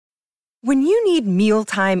When you need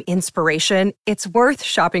mealtime inspiration, it's worth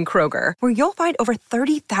shopping Kroger, where you'll find over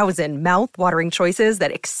 30,000 mouth-watering choices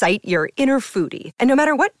that excite your inner foodie. And no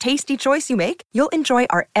matter what tasty choice you make, you'll enjoy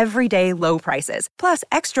our everyday low prices, plus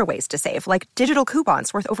extra ways to save, like digital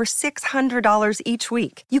coupons worth over $600 each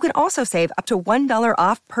week. You can also save up to $1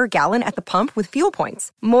 off per gallon at the pump with fuel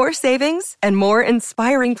points. More savings and more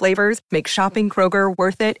inspiring flavors make shopping Kroger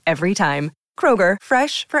worth it every time. Kroger,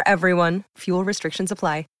 fresh for everyone. Fuel restrictions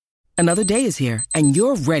apply. Another day is here, and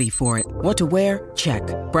you're ready for it. What to wear? Check.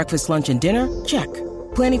 Breakfast, lunch, and dinner? Check.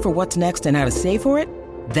 Planning for what's next and how to save for it?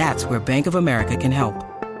 That's where Bank of America can help.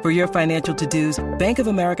 For your financial to-dos, Bank of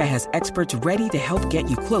America has experts ready to help get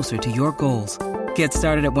you closer to your goals. Get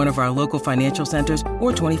started at one of our local financial centers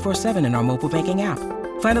or 24/7 in our mobile banking app.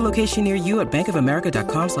 Find a location near you at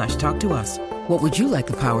bankofamerica.com/talktous. What would you like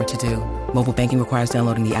the power to do? Mobile banking requires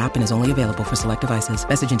downloading the app and is only available for select devices.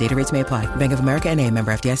 Message and data rates may apply. Bank of America N.A.,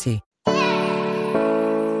 member FDIC.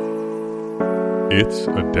 It's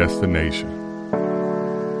a destination.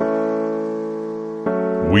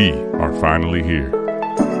 We are finally here.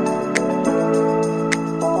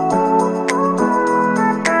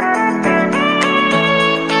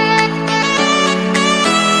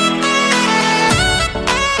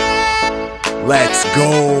 Let's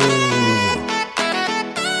go.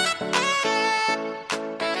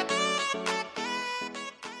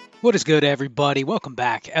 What is good, everybody? Welcome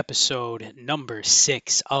back. Episode number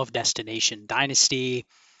 6 of Destination Dynasty.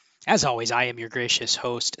 As always, I am your gracious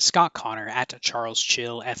host, Scott Connor at Charles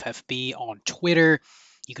Chill FFB on Twitter.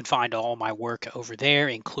 You can find all my work over there,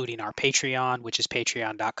 including our Patreon, which is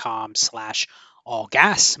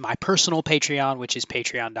patreon.com/allgas, my personal Patreon, which is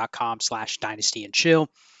patreon.com/dynastyandchill,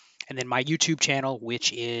 and then my YouTube channel,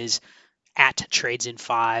 which is at Trades in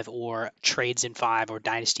 5 or Trades in 5 or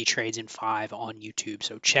Dynasty Trades in 5 on YouTube.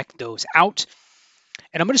 So check those out.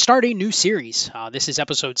 And I'm going to start a new series. This is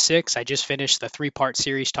episode 6. I just finished the 3-part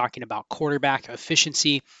series talking about quarterback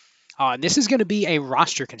efficiency. And this is going to be a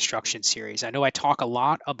roster construction series. I know I talk a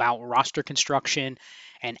lot about roster construction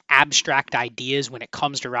and abstract ideas when it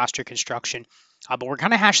comes to roster construction, but we're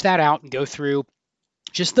going to hash that out and go through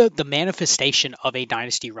just the manifestation of a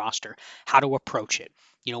dynasty roster, how to approach it.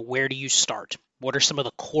 You know, where do you start? What are some of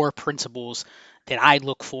the core principles that I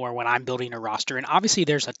look for when I'm building a roster? And obviously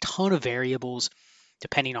there's a ton of variables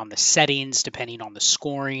depending on the settings, depending on the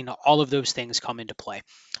scoring, all of those things come into play.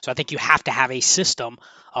 So I think you have to have a system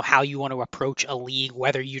of how you want to approach a league,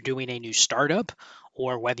 whether you're doing a new startup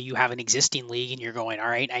or whether you have an existing league and you're going, all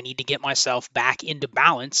right, I need to get myself back into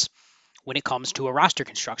balance when it comes to a roster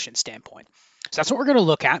construction standpoint. So that's what we're going to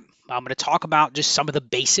look at. I'm going to talk about just some of the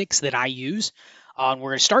basics that I use. We're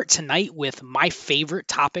going to start tonight with my favorite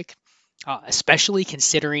topic, especially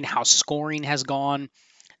considering how scoring has gone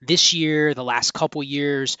this year, the last couple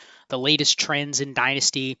years, the latest trends in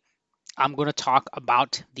Dynasty. I'm going to talk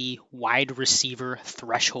about the wide receiver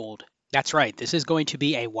threshold. That's right. This is going to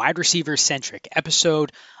be a wide receiver centric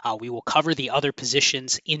episode. We will cover the other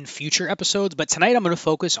positions in future episodes, but tonight I'm going to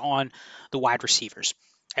focus on the wide receivers.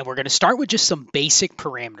 And we're going to start with just some basic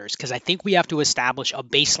parameters because I think we have to establish a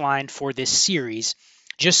baseline for this series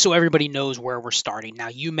just so everybody knows where we're starting. Now,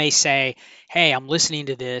 you may say, hey, I'm listening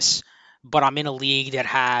to this, but I'm in a league that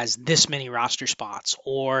has this many roster spots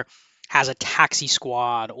or has a taxi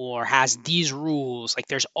squad or has these rules. Like,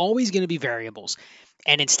 there's always going to be variables.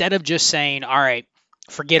 And instead of just saying, all right,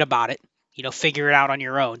 forget about it, figure it out on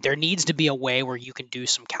your own, there needs to be a way where you can do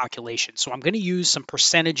some calculations. So I'm going to use some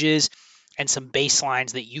percentages and some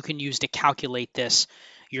baselines that you can use to calculate this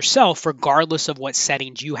yourself, regardless of what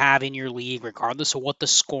settings you have in your league, regardless of what the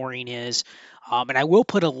scoring is. And I will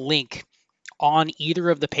put a link on either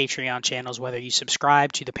of the Patreon channels, whether you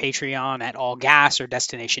subscribe to the Patreon at All Gas or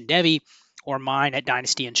Destination Devy or mine at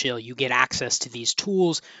Dynasty and Chill. You get access to these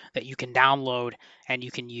tools that you can download and you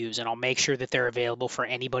can use. And I'll make sure that they're available for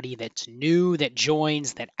anybody that's new, that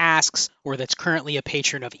joins, that asks, or that's currently a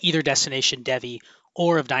patron of either Destination Devy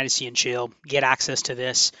or of Dynasty and Chill. Get access to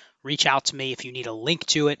this. Reach out to me if you need a link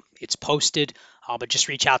to it. It's posted, but just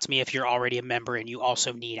reach out to me if you're already a member and you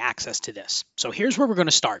also need access to this. So here's where we're going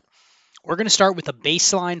to start. We're going to start with a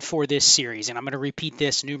baseline for this series, and I'm going to repeat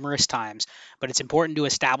this numerous times, but it's important to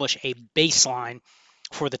establish a baseline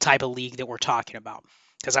for the type of league that we're talking about,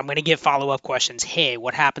 because I'm going to get follow-up questions. Hey,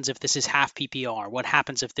 what happens if this is half PPR? What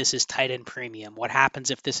happens if this is tight end premium? What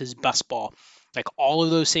happens if this is best ball? Like, all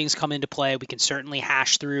of those things come into play. We can certainly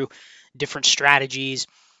hash through different strategies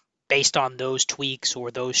based on those tweaks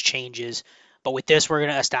or those changes, but with this, we're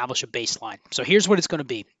going to establish a baseline. So here's what it's going to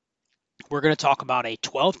be. We're going to talk about a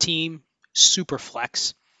 12-team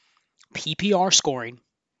Superflex PPR scoring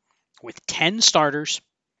with 10 starters,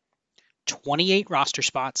 28 roster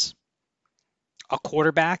spots, a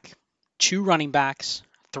quarterback, 2 running backs,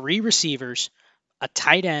 3 receivers, a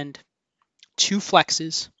tight end, 2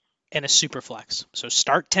 flexes, and a super flex. So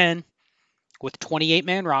start 10 with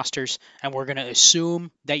 28-man rosters, and we're going to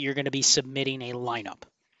assume that you're going to be submitting a lineup.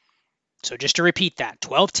 So just to repeat that,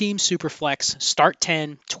 12-team super flex, start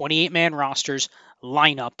 10, 28-man rosters,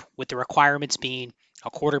 lineup with the requirements being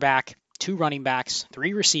a quarterback, 2 running backs,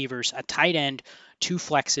 3 receivers, a tight end, 2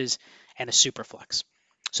 flexes, and a super flex.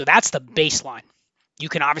 So that's the baseline. You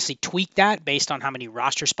can obviously tweak that based on how many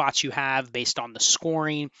roster spots you have, based on the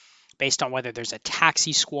scoring, based on whether there's a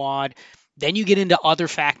taxi squad. Then you get into other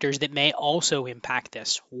factors that may also impact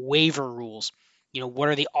this. Waiver rules. What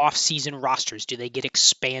are the off-season rosters? Do they get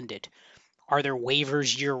expanded? Are there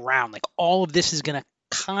waivers year-round? Like, all of this is going to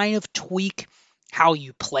kind of tweak how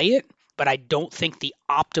you play it, but I don't think the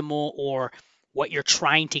optimal or what you're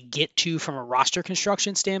trying to get to from a roster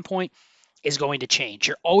construction standpoint is going to change.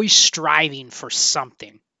 You're always striving for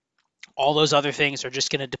something. All those other things are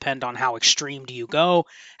just going to depend on how extreme do you go,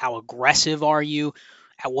 how aggressive are you,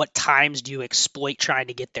 at what times do you exploit trying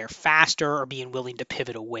to get there faster or being willing to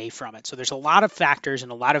pivot away from it. So there's a lot of factors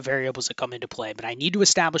and a lot of variables that come into play, but I need to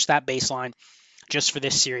establish that baseline just for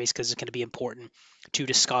this series because it's going to be important to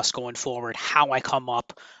discuss going forward how I come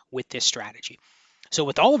up with this strategy. So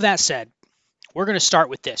with all of that said, we're going to start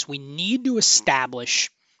with this. We need to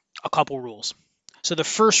establish a couple rules. So the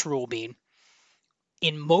first rule being,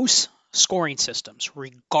 in most scoring systems,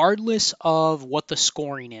 regardless of what the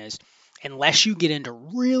scoring is, unless you get into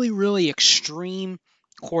really, really extreme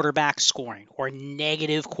quarterback scoring or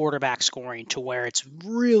negative quarterback scoring to where it's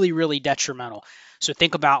really, really detrimental. So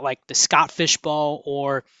think about like the Scott Fish Bowl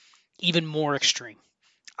or even more extreme.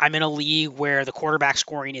 I'm in a league where the quarterback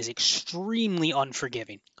scoring is extremely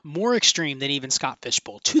unforgiving, more extreme than even Scott Fish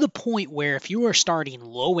Bowl, to the point where if you are starting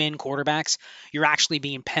low-end quarterbacks, you're actually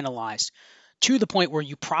being penalized to the point where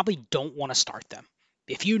you probably don't want to start them.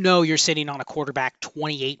 If you know you're sitting on a quarterback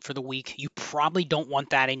 28 for the week, you probably don't want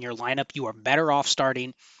that in your lineup. You are better off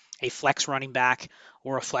starting a flex running back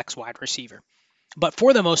or a flex wide receiver. But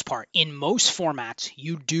for the most part, in most formats,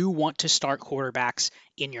 you do want to start quarterbacks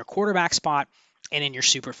in your quarterback spot and in your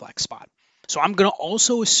super flex spot. So I'm going to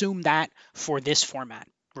also assume that for this format,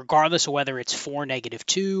 regardless of whether it's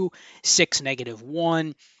 4-2,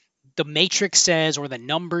 6-1, the matrix says, or the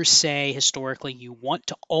numbers say historically, you want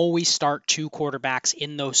to always start 2 quarterbacks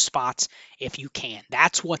in those spots if you can.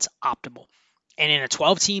 That's what's optimal. And in a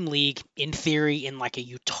 12-team league, in theory, in like a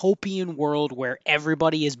utopian world where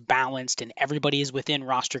everybody is balanced and everybody is within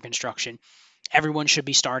roster construction, everyone should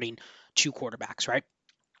be starting 2 quarterbacks, right?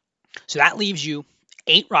 So that leaves you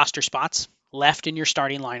 8 roster spots left in your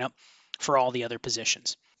starting lineup for all the other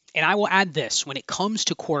positions. And I will add this when it comes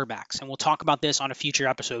to quarterbacks, and we'll talk about this on a future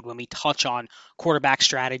episode when we touch on quarterback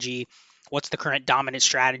strategy, what's the current dominant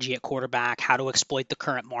strategy at quarterback, how to exploit the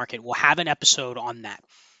current market. We'll have an episode on that.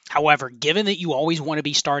 However, given that you always want to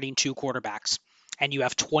be starting 2 quarterbacks and you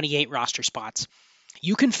have 28 roster spots,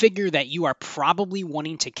 you can figure that you are probably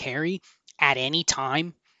wanting to carry at any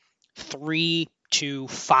time 3 to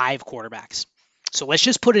 5 quarterbacks. So let's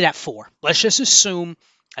just put it at 4. Let's just assume,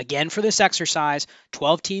 again, for this exercise,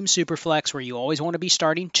 12-team Superflex where you always want to be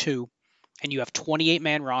starting 2 and you have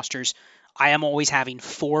 28-man rosters. I am always having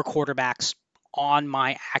 4 quarterbacks on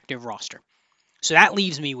my active roster. So that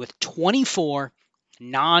leaves me with 24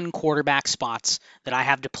 non-quarterback spots that I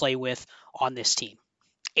have to play with on this team.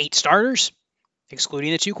 8 starters,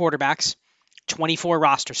 excluding the 2 quarterbacks, 24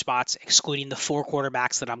 roster spots, excluding the 4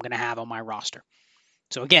 quarterbacks that I'm going to have on my roster.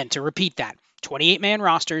 So again, to repeat that, 28-man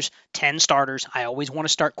rosters, 10 starters. I always want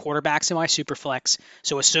to start quarterbacks in my Superflex.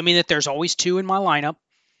 So assuming that there's always 2 in my lineup,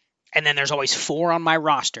 and then there's always 4 on my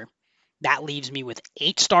roster, that leaves me with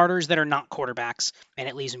 8 starters that are not quarterbacks, and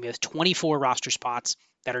it leaves me with 24 roster spots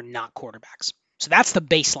that are not quarterbacks. So that's the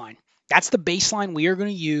baseline. That's the baseline we are going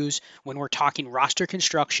to use when we're talking roster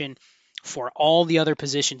construction for all the other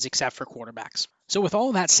positions except for quarterbacks. So with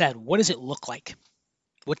all that said, what does it look like?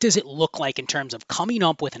 What does it look like in terms of coming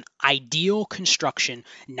up with an ideal construction,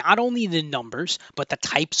 not only the numbers, but the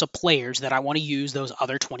types of players that I want to use those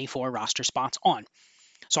other 24 roster spots on?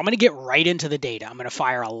 So I'm going to get right into the data. I'm going to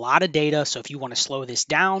fire a lot of data. So if you want to slow this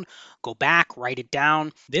down, go back, write it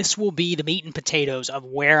down. This will be the meat and potatoes of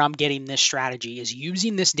where I'm getting this strategy, is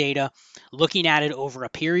using this data, looking at it over a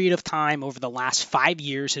period of time, over the last 5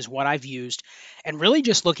 years is what I've used, and really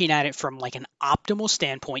just looking at it from like an optimal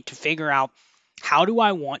standpoint to figure out, how do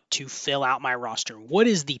I want to fill out my roster? What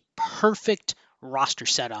is the perfect roster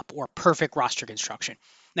setup or perfect roster construction?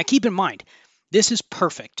 Now keep in mind, this is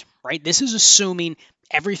perfect, right? This is assuming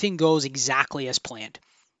everything goes exactly as planned.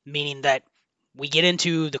 meaning that we get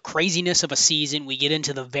into the craziness of a season, we get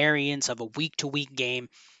into the variance of a week-to-week game.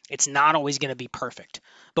 It's not always going to be perfect.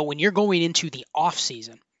 But when you're going into the off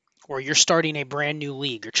season, or you're starting a brand new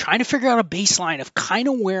league, you're trying to figure out a baseline of kind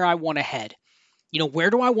of where I want to head. Where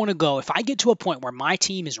do I want to go? If I get to a point where my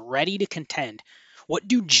team is ready to contend, what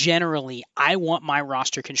do generally I want my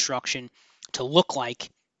roster construction to look like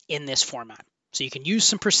in this format? So you can use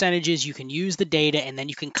some percentages, you can use the data, and then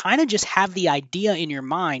you can kind of just have the idea in your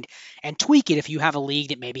mind and tweak it if you have a league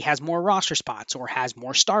that maybe has more roster spots or has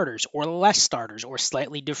more starters or less starters or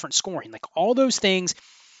slightly different scoring. Like all those things,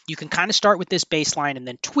 you can kind of start with this baseline and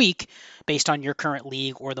then tweak based on your current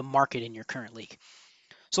league or the market in your current league.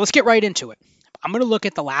 So let's get right into it. I'm going to look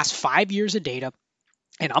at the last 5 years of data,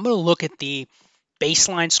 and I'm going to look at the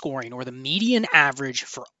baseline scoring or the median average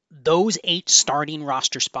for those 8 starting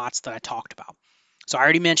roster spots that I talked about. So I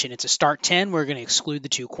already mentioned it's a start 10. We're going to exclude the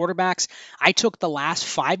 2 quarterbacks. I took the last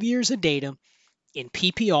 5 years of data in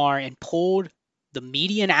PPR and pulled the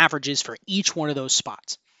median averages for each one of those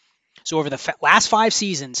spots. So over the last 5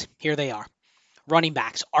 seasons, here they are. Running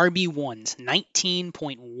backs, RB1s,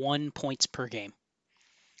 19.1 points per game.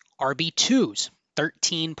 RB2s,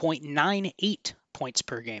 13.98 points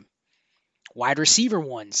per game. Wide receiver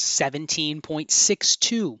 1s,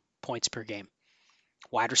 17.62 points per game.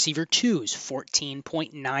 Wide receiver 2s,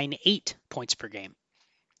 14.98 points per game.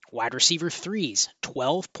 Wide receiver 3s,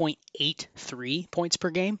 12.83 points per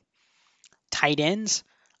game. Tight ends,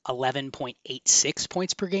 11.86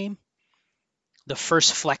 points per game. The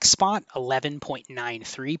first flex spot,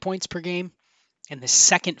 11.93 points per game. And the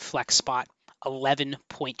second flex spot,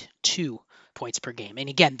 11.2 points per game. And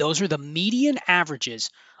again, those are the median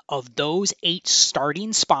averages of those 8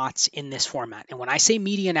 starting spots in this format. And when I say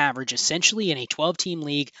median average, essentially in a 12-team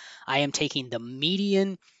league, I am taking the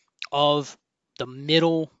median of the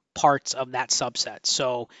middle parts of that subset.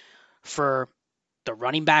 So for the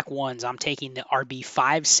running back ones, I'm taking the RB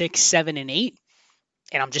 5, 6, 7, and 8,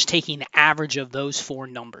 and I'm just taking the average of those 4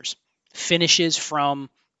 numbers, finishes from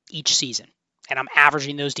each season. And I'm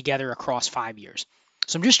averaging those together across 5 years.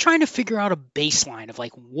 So I'm just trying to figure out a baseline of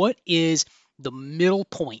like what is the middle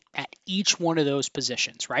point at each one of those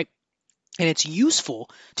positions, right? And it's useful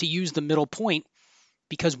to use the middle point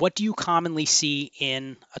because what do you commonly see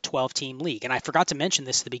in a 12-team league? And I forgot to mention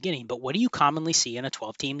this at the beginning, but what do you commonly see in a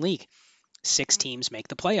 12-team league? 6 teams make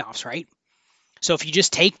the playoffs, right? So if you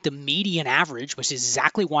just take the median average, which is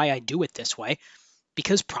exactly why I do it this way,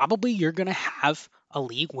 because probably you're going to have a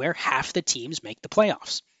league where half the teams make the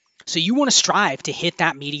playoffs. So you want to strive to hit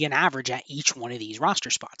that median average at each one of these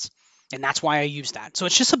roster spots. And that's why I use that. So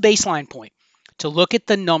it's just a baseline point to look at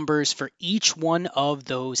the numbers for each one of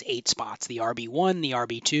those 8 spots, the RB1, the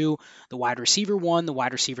RB2, the wide receiver 1, the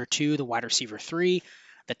wide receiver 2, the wide receiver 3,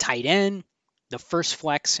 the tight end, the first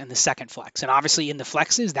flex, and the second flex. And obviously in the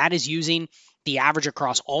flexes, that is using the average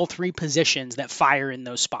across all 3 positions that fire in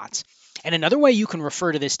those spots. And another way you can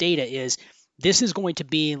refer to this data is this is going to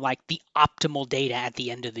be like the optimal data at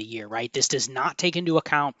the end of the year, right? This does not take into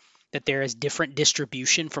account that there is different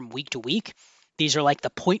distribution from week to week. These are like the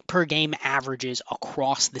point per game averages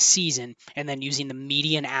across the season and then using the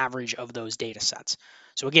median average of those data sets.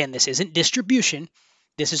 So again, this isn't distribution.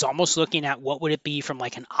 This is almost looking at what would it be from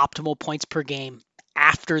like an optimal points per game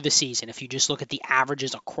after the season if you just look at the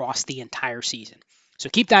averages across the entire season. So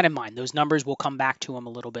keep that in mind. Those numbers, we'll come back to them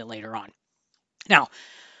a little bit later on. Now,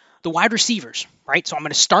 the wide receivers, right? So I'm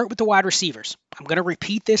going to start with the wide receivers. I'm going to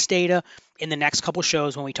repeat this data in the next couple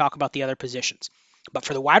shows when we talk about the other positions. But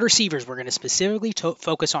for the wide receivers, we're going to specifically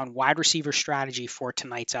focus on wide receiver strategy for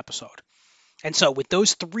tonight's episode. And so with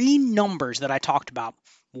those 3 numbers that I talked about,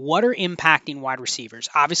 what are impacting wide receivers?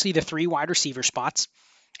 Obviously the 3 wide receiver spots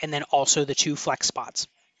and then also the 2 flex spots.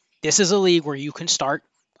 This is a league where you can start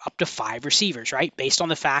up to 5 receivers, right? Based on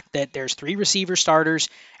the fact that there's 3 receiver starters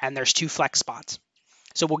and there's 2 flex spots.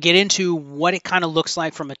 So we'll get into what it kind of looks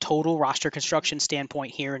like from a total roster construction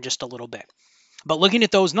standpoint here in just a little bit. But looking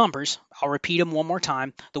at those numbers, I'll repeat them one more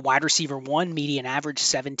time. The wide receiver 1, median average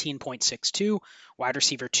 17.62. Wide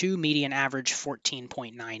receiver 2, median average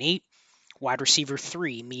 14.98. Wide receiver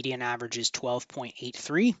 3, median average is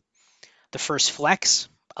 12.83. The first flex,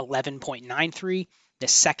 11.93. The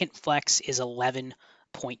second flex is 11.2.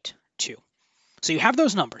 So you have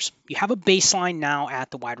those numbers. You have a baseline now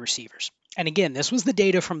at the wide receivers. And again, this was the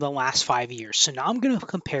data from the last 5 years. So now I'm going to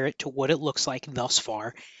compare it to what it looks like thus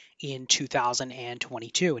far in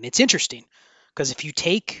 2022. And it's interesting because if you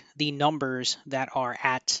take the numbers that are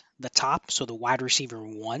at the top, so the wide receiver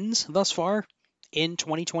 1s thus far in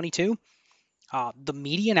 2022, the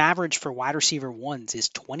median average for wide receiver 1s is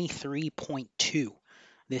 23.2.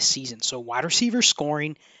 this season. So wide receiver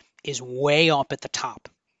scoring is way up at the top,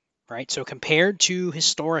 right? So compared to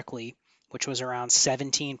historically, which was around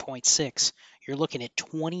 17.6, you're looking at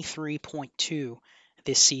 23.2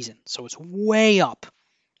 this season. So it's way up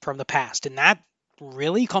from the past. And that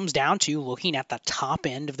really comes down to looking at the top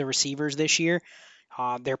end of the receivers this year.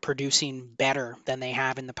 They're producing better than they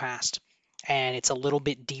have in the past. And it's a little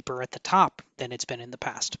bit deeper at the top than it's been in the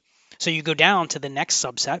past. So you go down to the next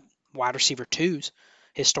subset, wide receiver twos.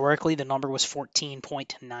 Historically, the number was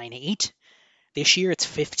 14.98. This year, it's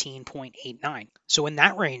 15.89. So in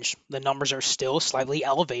that range, the numbers are still slightly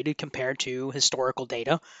elevated compared to historical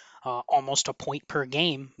data, almost a point per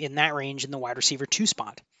game in that range in the wide receiver two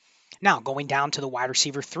spot. Now, going down to the wide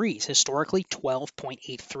receiver threes, historically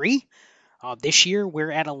 12.83. This year,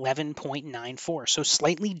 we're at 11.94, so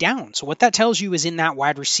slightly down. So what that tells you is in that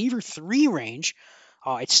wide receiver three range,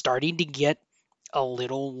 it's starting to get a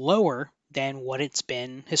little lower than what it's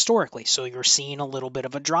been historically. So you're seeing a little bit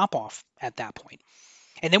of a drop-off at that point.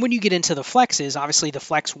 And then when you get into the flexes, obviously the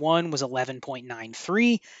flex 1 was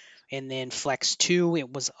 11.93, and then flex 2,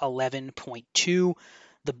 it was 11.2.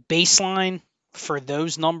 The baseline for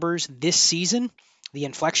those numbers this season, the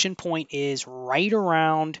inflection point is right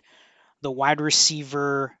around the wide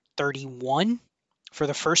receiver 31 for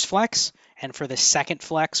the first flex, and for the second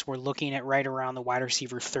flex, we're looking at right around the wide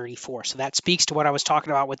receiver 34. So that speaks to what I was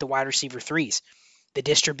talking about with the wide receiver threes. The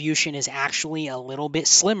distribution is actually a little bit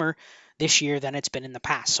slimmer this year than it's been in the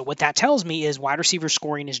past. So what that tells me is wide receiver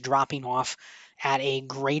scoring is dropping off at a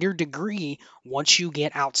greater degree once you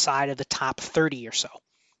get outside of the top 30 or so.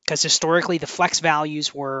 Because historically, the flex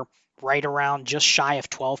values were right around just shy of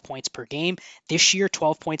 12 points per game. This year,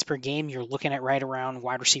 12 points per game, you're looking at right around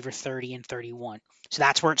wide receiver 30 and 31. So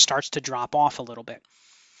that's where it starts to drop off a little bit.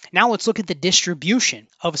 Now let's look at the distribution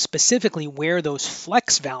of specifically where those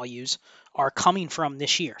flex values are coming from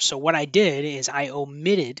this year. So what I did is I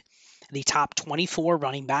omitted the top 24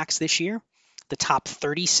 running backs this year, the top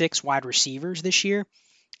 36 wide receivers this year,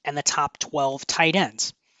 and the top 12 tight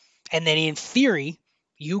ends. And then in theory,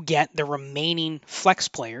 you get the remaining flex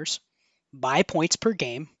players by points per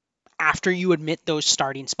game after you omit those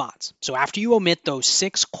starting spots. So after you omit those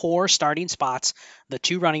 6 core starting spots, the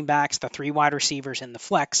 2 running backs, the 3 wide receivers, and the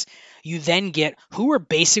flex, you then get who are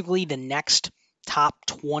basically the next top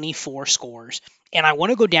 24 scores. And I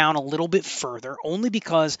want to go down a little bit further only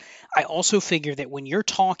because I also figure that when you're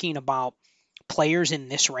talking about players in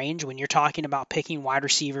this range, when you're talking about picking wide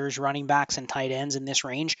receivers, running backs, and tight ends in this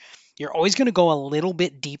range, you're always going to go a little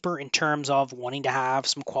bit deeper in terms of wanting to have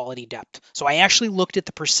some quality depth. So I actually looked at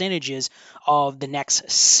the percentages of the next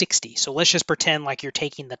 60. So let's just pretend like you're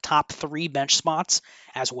taking the top 3 bench spots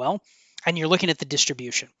as well, and you're looking at the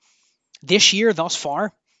distribution. This year, thus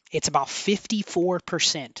far, it's about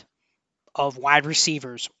 54% of wide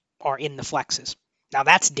receivers are in the flexes. Now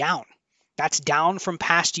that's down. That's down from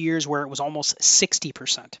past years where it was almost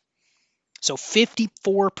 60%. So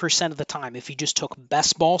 54% of the time, if you just took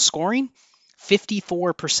best ball scoring,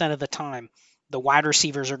 54% of the time, the wide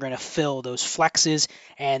receivers are going to fill those flexes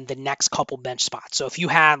and the next couple bench spots. So if you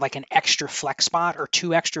had like an extra flex spot or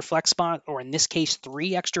 2 extra flex spots, or in this case,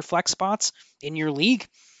 3 extra flex spots in your league,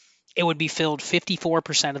 it would be filled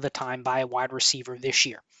 54% of the time by a wide receiver this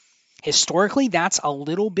year. Historically, that's a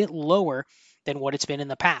little bit lower than what it's been in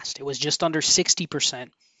the past. It was just under 60%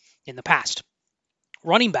 in the past.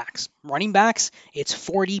 Running backs, it's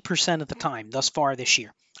 40% of the time thus far this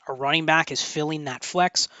year. A running back is filling that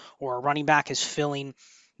flex, or a running back is filling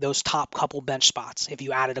those top couple bench spots if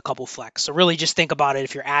you added a couple flex. So really just think about it.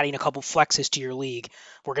 If you're adding a couple flexes to your league,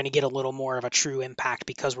 we're going to get a little more of a true impact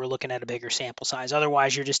because we're looking at a bigger sample size.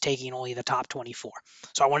 Otherwise, you're just taking only the top 24.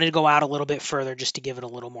 So I wanted to go out a little bit further just to give it a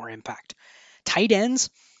little more impact. Tight ends,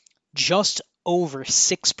 just over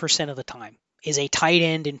 6% of the time is a tight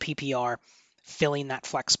end in PPR filling that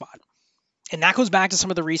flex spot. And that goes back to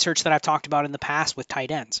some of the research that I've talked about in the past with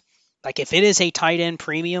tight ends. Like if it is a tight end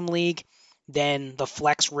premium league, then the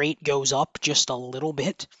flex rate goes up just a little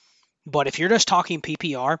bit. But if you're just talking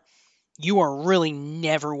PPR, you are really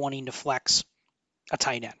never wanting to flex a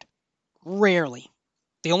tight end. Rarely.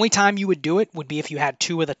 The only time you would do it would be if you had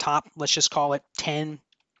 2 of the top, let's just call it 10,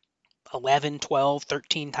 11, 12,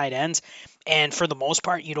 13 tight ends. And for the most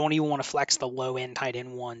part, you don't even want to flex the low-end tight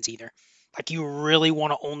end ones either. Like you really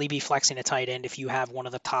want to only be flexing a tight end if you have one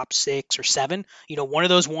of the top 6 or 7. One of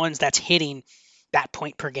those ones that's hitting that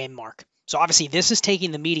point per game mark. So obviously this is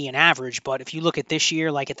taking the median average, but if you look at this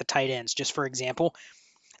year, like at the tight ends, just for example,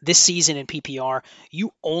 this season in PPR,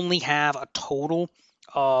 you only have a total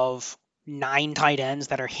of 9 tight ends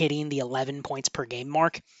that are hitting the 11 points per game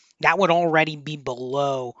mark. That would already be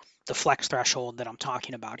below the flex threshold that I'm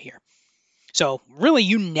talking about here. So really,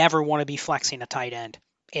 you never want to be flexing a tight end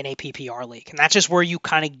in a PPR league. And that's just where you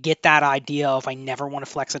kind of get that idea of I never want to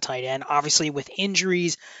flex a tight end. Obviously, with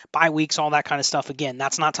injuries, bye weeks, all that kind of stuff. Again,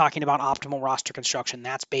 that's not talking about optimal roster construction.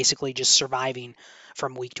 That's basically just surviving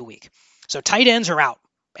from week to week. So tight ends are out.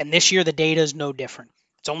 And this year, the data is no different.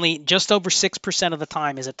 It's only just over 6% of the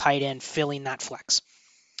time is a tight end filling that flex.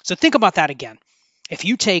 So think about that again. If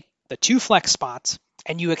you take the 2 flex spots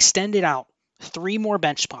and you extend it out 3 more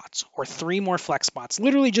bench spots or 3 more flex spots,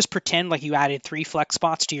 literally just pretend like you added 3 flex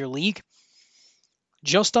spots to your league,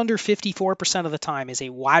 just under 54% of the time is a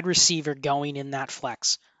wide receiver going in that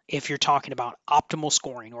flex if you're talking about optimal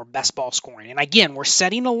scoring or best ball scoring. And again, we're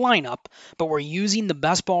setting a lineup, but we're using the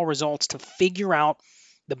best ball results to figure out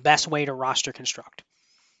the best way to roster construct.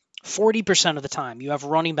 40% of the time, you have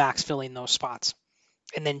running backs filling those spots.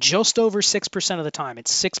 And then just over 6% of the time,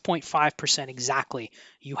 it's 6.5% exactly,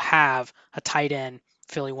 you have a tight end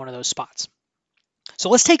filling one of those spots. So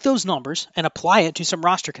let's take those numbers and apply it to some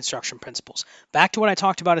roster construction principles. Back to what I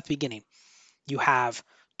talked about at the beginning. You have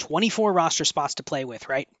 24 roster spots to play with,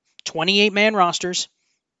 right? 28-man rosters.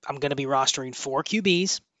 I'm going to be rostering 4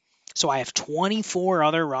 QBs. So I have 24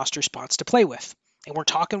 other roster spots to play with. And we're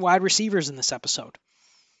talking wide receivers in this episode.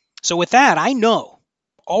 So with that, I know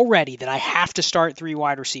already that I have to start 3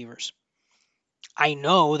 wide receivers. I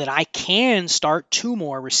know that I can start 2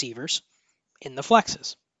 more receivers in the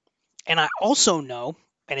flexes. And I also know,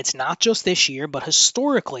 and it's not just this year, but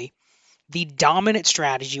historically, the dominant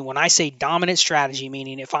strategy, when I say dominant strategy,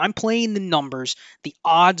 meaning if I'm playing the numbers, the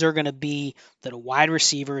odds are going to be that a wide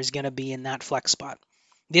receiver is going to be in that flex spot.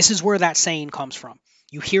 This is where that saying comes from.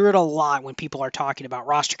 You hear it a lot when people are talking about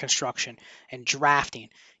roster construction and drafting,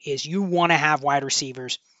 is you want to have wide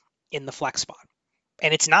receivers in the flex spot.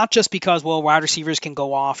 And it's not just because, well, wide receivers can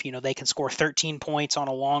go off, they can score 13 points on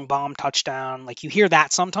a long bomb touchdown. Like you hear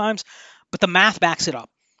that sometimes, but the math backs it up.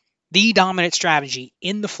 The dominant strategy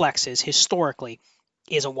in the flexes historically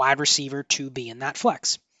is a wide receiver to be in that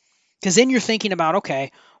flex. Because then you're thinking about,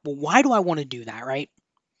 okay, well, why do I want to do that, right?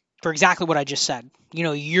 For exactly what I just said.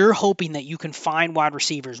 You're hoping that you can find wide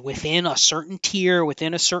receivers within a certain tier,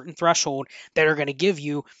 within a certain threshold that are going to give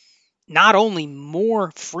you not only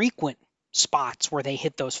more frequent spots where they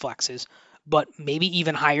hit those flexes, but maybe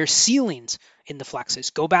even higher ceilings in the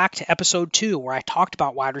flexes. Go back to episode 2 where I talked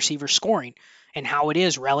about wide receiver scoring and how it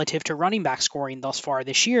is relative to running back scoring thus far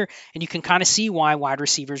this year. And you can kind of see why wide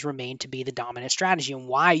receivers remain to be the dominant strategy and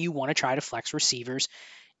why you want to try to flex receivers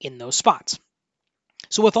in those spots.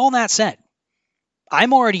 So with all that said,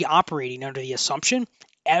 I'm already operating under the assumption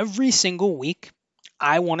every single week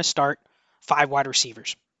I want to start 5 wide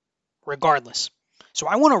receivers, regardless. So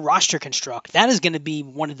I want to roster construct. That is going to be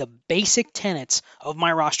one of the basic tenets of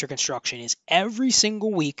my roster construction is every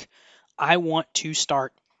single week I want to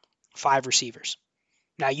start 5 receivers.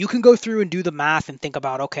 Now you can go through and do the math and think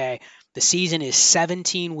about, okay, the season is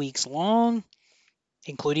 17 weeks long,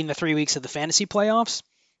 including the 3 weeks of the fantasy playoffs.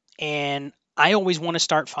 And I always want to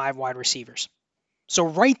start 5 wide receivers. So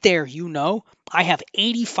right there, I have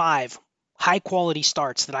 85 high-quality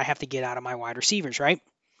starts that I have to get out of my wide receivers, right?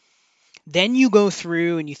 Then you go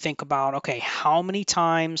through and you think about, okay, how many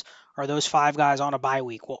times are those 5 guys on a bye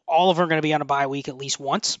week? Well, all of them are going to be on a bye week at least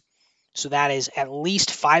once. So that is at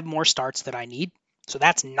least 5 more starts that I need. So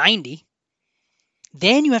that's 90.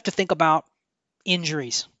 Then you have to think about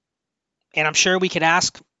injuries. And I'm sure we could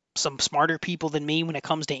ask some smarter people than me when it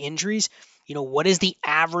comes to injuries. What is the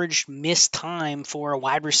average missed time for a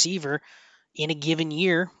wide receiver in a given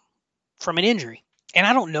year from an injury? And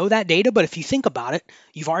I don't know that data, but if you think about it,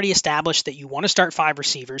 you've already established that you want to start 5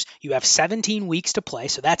 receivers. You have 17 weeks to play,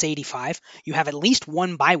 so that's 85. You have at least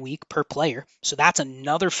 1 bye week per player, so that's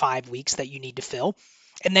another 5 weeks that you need to fill.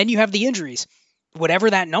 And then you have the injuries. Whatever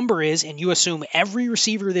that number is, and you assume every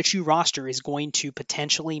receiver that you roster is going to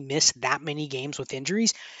potentially miss that many games with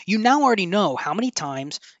injuries, you now already know how many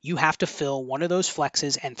times you have to fill one of those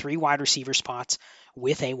flexes and 3 wide receiver spots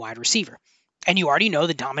with a wide receiver. And you already know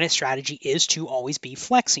the dominant strategy is to always be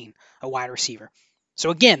flexing a wide receiver. So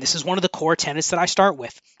again, this is one of the core tenets that I start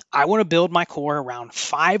with. I want to build my core around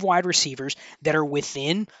 5 wide receivers that are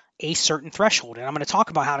within a certain threshold. And I'm going to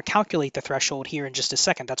talk about how to calculate the threshold here in just a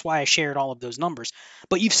second. That's why I shared all of those numbers.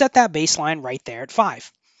 But you've set that baseline right there at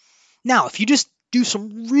 5. Now, if you just do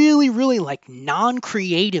some really, really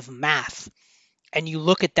non-creative math and you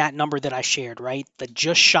look at that number that I shared, right? The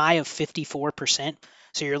just shy of 54%.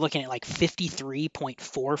 So you're looking at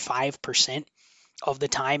 53.45% of the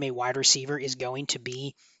time a wide receiver is going to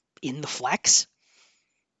be in the flex.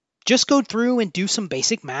 Just go through and do some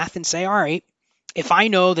basic math and say, all right, If I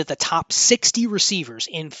know that the top 60 receivers,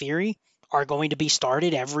 in theory, are going to be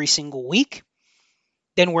started every single week,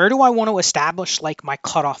 then where do I want to establish like my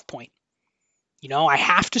cutoff point? I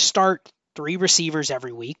have to start 3 receivers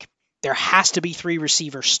every week. There has to be 3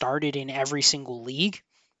 receivers started in every single league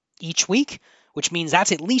each week, which means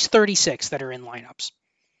that's at least 36 that are in lineups.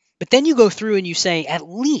 But then you go through and you say at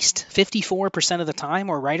least 54% of the time,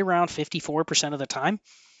 or right around 54% of the time,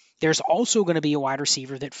 there's also going to be a wide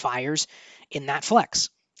receiver that fires in that flex.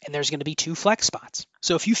 And there's going to be 2 flex spots.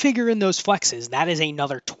 So if you figure in those flexes, that is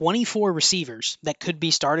another 24 receivers that could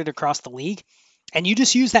be started across the league. And you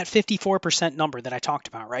just use that 54% number that I talked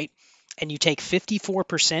about, right? And you take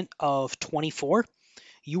 54% of 24,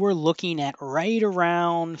 you are looking at right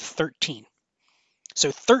around 13.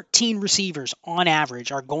 So 13 receivers on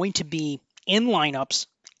average are going to be in lineups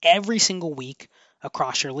every single week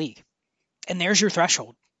across your league. And there's your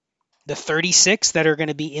threshold. The 36 that are going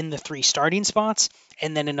to be in the 3 starting spots,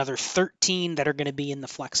 and then another 13 that are going to be in the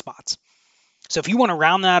flex spots. So if you want to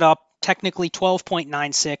round that up, technically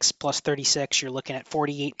 12.96 plus 36, you're looking at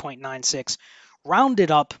 48.96. Round it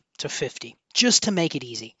up to 50, just to make it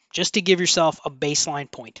easy, just to give yourself a baseline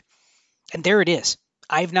point. And there it is.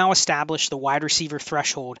 I've now established the wide receiver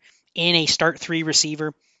threshold in a start 3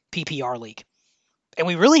 receiver PPR league. And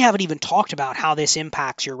we really haven't even talked about how this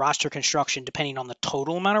impacts your roster construction depending on the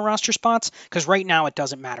total amount of roster spots, because right now it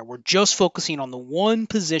doesn't matter. We're just focusing on the one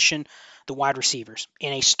position, the wide receivers,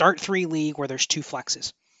 in a start 3 league where there's 2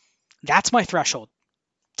 flexes. That's my threshold,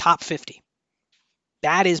 top 50.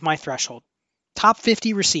 That is my threshold, top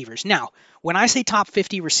 50 receivers. Now, when I say top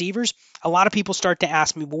 50 receivers, a lot of people start to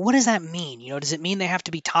ask me, well, what does that mean? Does it mean they have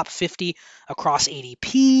to be top 50 across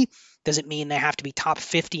ADP? Does it mean they have to be top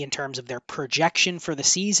 50 in terms of their projection for the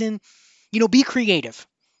season? Be creative,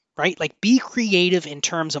 right? Like be creative in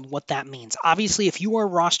terms of what that means. Obviously, if you are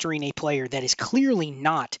rostering a player that is clearly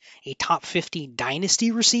not a top 50 dynasty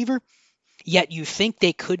receiver, yet you think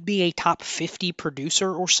they could be a top 50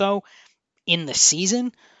 producer or so in the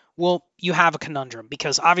season, well, you have a conundrum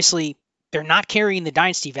because obviously they're not carrying the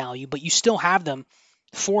dynasty value, but you still have them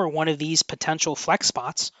for one of these potential flex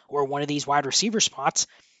spots or one of these wide receiver spots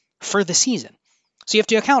for the season. So you have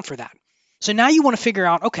to account for that. So now you want to figure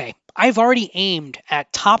out, okay, I've already aimed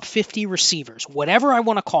at top 50 receivers, whatever I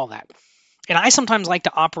want to call that. And I sometimes like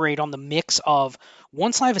to operate on the mix of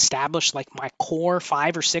once I've established like my core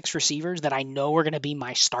 5 or 6 receivers that I know are going to be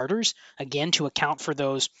my starters, again, to account for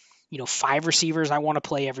those 5 receivers I want to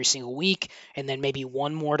play every single week, and then maybe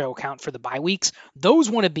 1 more to account for the bye weeks. Those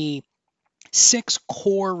want to be 6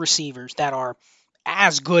 core receivers that are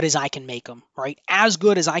as good as I can make them, right? As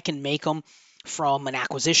good as I can make them from an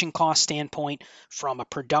acquisition cost standpoint, from a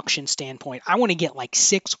production standpoint. I want to get like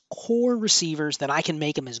 6 core receivers that I can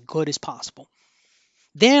make them as good as possible.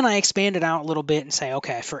 Then I expand it out a little bit and say,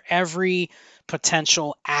 okay, for every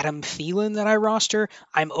potential Adam Thielen that I roster,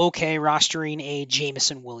 I'm okay rostering a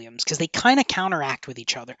Jameson Williams because they kind of counteract with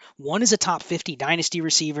each other. One is a top 50 dynasty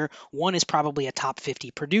receiver. One is probably a top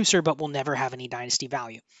 50 producer, but will never have any dynasty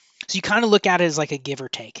value. So you kind of look at it as like a give or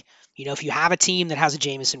take. If you have a team that has a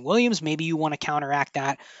Jameson Williams, maybe you want to counteract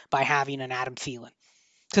that by having an Adam Thielen.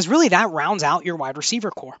 Because really that rounds out your wide receiver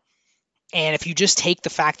core. And if you just take the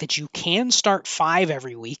fact that you can start 5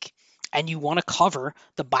 every week and you want to cover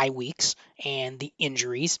the bye weeks and the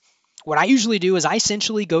injuries, what I usually do is I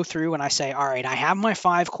essentially go through and I say, all right, I have my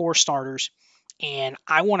 5 core starters and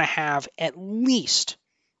I want to have at least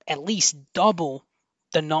double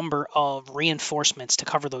the number of reinforcements to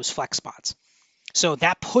cover those flex spots. So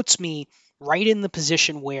that puts me right in the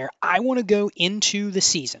position where I want to go into the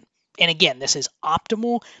season. And again, this is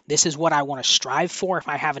optimal. This is what I want to strive for. If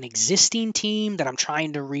I have an existing team that I'm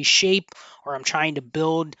trying to reshape or I'm trying to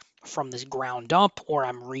build from the ground up or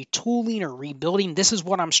I'm retooling or rebuilding, this is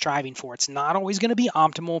what I'm striving for. It's not always going to be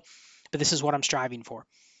optimal, but this is what I'm striving for.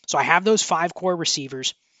 So I have those 5 core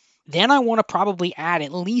receivers. Then I want to probably add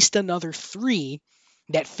at least another 3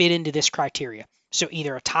 that fit into this criteria. So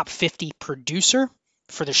either a top 50 producer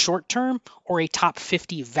for the short term or a top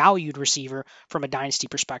 50 valued receiver from a dynasty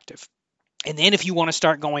perspective. And then if you want to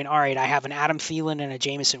start going, all right, I have an Adam Thielen and a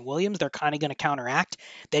Jameson Williams, they're kind of going to counteract,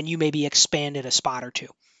 then you maybe expand it a spot or 2.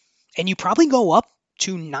 And you probably go up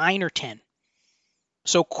to 9 or 10.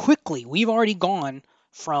 So quickly, we've already gone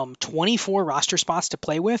from 24 roster spots to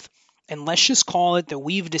play with, and let's just call it that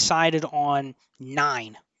we've decided on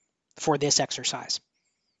 9 for this exercise.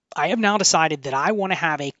 I have now decided that I want to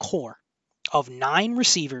have a core of 9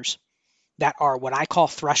 receivers that are what I call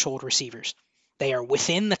threshold receivers. They are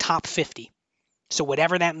within the top 50. So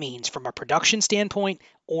whatever that means from a production standpoint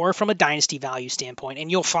or from a dynasty value standpoint,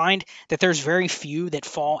 and you'll find that there's very few that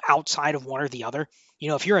fall outside of one or the other.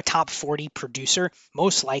 If you're a top 40 producer,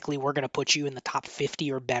 most likely we're going to put you in the top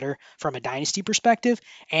 50 or better from a dynasty perspective.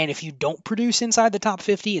 And if you don't produce inside the top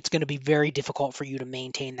 50, it's going to be very difficult for you to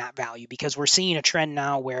maintain that value because we're seeing a trend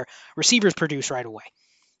now where receivers produce right away.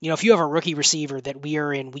 If you have a rookie receiver that we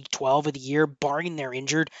are in week 12 of the year, barring they're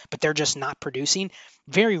injured, but they're just not producing,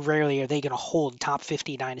 very rarely are they going to hold top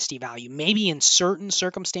 50 dynasty value. Maybe in certain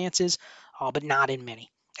circumstances, but not in many.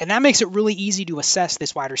 And that makes it really easy to assess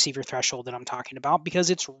this wide receiver threshold that I'm talking about because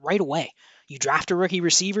it's right away. You draft a rookie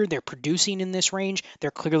receiver, they're producing in this range, they're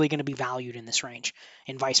clearly going to be valued in this range,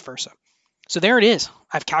 and vice versa. So there it is.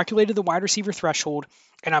 I've calculated the wide receiver threshold,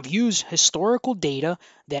 and I've used historical data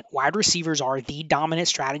that wide receivers are the dominant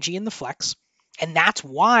strategy in the flex. And that's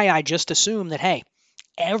why I just assume that, hey,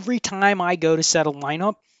 every time I go to set a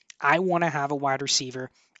lineup, I want to have a wide receiver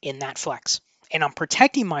in that flex. And I'm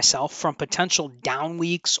protecting myself from potential down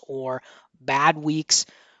weeks or bad weeks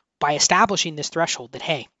by establishing this threshold that,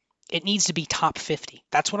 hey, it needs to be top 50.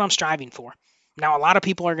 That's what I'm striving for. Now, a lot of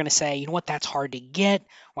people are going to say, you know what, that's hard to get.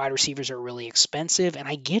 Wide receivers are really expensive, and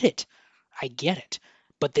I get it.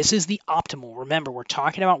 But this is the optimal. Remember, we're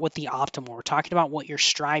talking about what the optimal. We're talking about what you're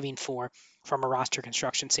striving for from a roster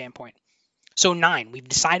construction standpoint. So 9, we've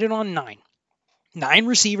decided on 9. 9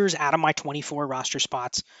 receivers out of my 24 roster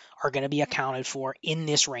spots are going to be accounted for in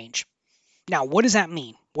this range. Now, what does that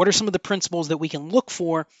mean? What are some of the principles that we can look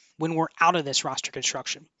for when we're out of this roster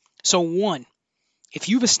construction? So 1, if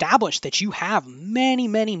you've established that you have many,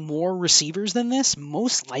 many more receivers than this,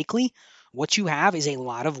 most likely what you have is a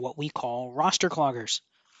lot of what we call roster cloggers,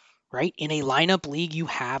 right? In a lineup league, you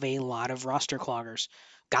have a lot of roster cloggers.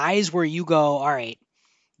 Guys where you go, all right,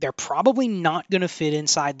 they're probably not going to fit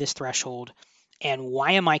inside this threshold, and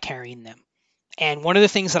why am I carrying them? And one of the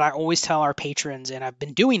things that I always tell our patrons, and I've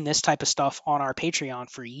been doing this type of stuff on our Patreon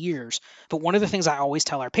for years, but one of the things I always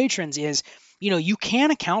tell our patrons is, you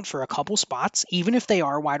can account for a couple spots, even if they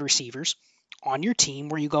are wide receivers on your team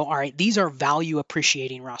where you go, all right, these are value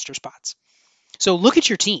appreciating roster spots. So look at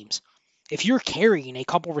your teams. If you're carrying a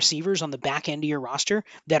couple receivers on the back end of your roster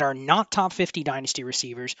that are not top 50 dynasty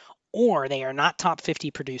receivers, or they are not top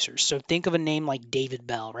 50 producers. So think of a name like David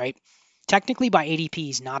Bell, right? Technically by ADP,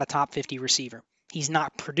 he's not a top 50 receiver. He's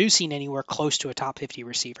not producing anywhere close to a top 50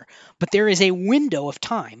 receiver. But there is a window of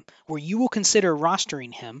time where you will consider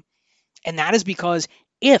rostering him. And that is because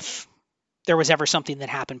if there was ever something that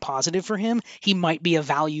happened positive for him, he might be a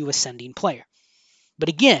value ascending player. But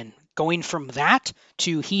again, going from that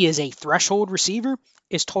to he is a threshold receiver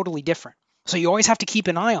is totally different. So you always have to keep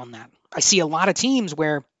an eye on that. I see a lot of teams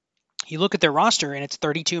where you look at their roster and it's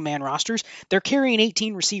 32-man rosters. They're carrying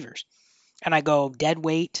 18 receivers. And I go dead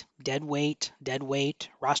weight,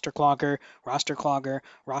 roster clogger.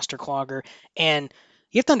 And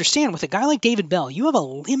you have to understand, with a guy like David Bell, you have a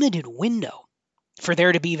limited window for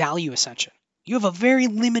there to be value ascension. You have a very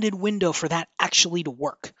limited window for that actually to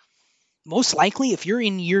work. Most likely, if you're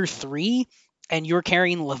in year 3 and you're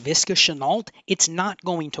carrying Laviska Shenault, it's not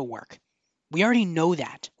going to work. We already know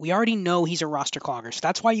that. We already know he's a roster clogger. So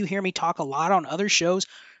that's why you hear me talk a lot on other shows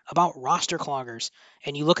about roster cloggers.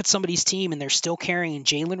 And you look at somebody's team and they're still carrying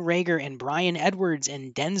Jalen Reagor and Bryan Edwards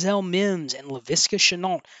and Denzel Mims and Laviska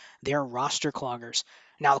Shenault. They're roster cloggers.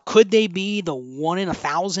 Now, could they be the 1 in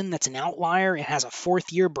 1,000 that's an outlier and has a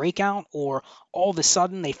 4th-year breakout, or all of a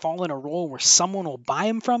sudden they fall in a role where someone will buy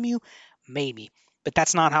him from you? Maybe. But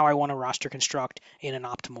that's not how I want to roster construct in an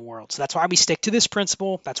optimal world. So that's why we stick to this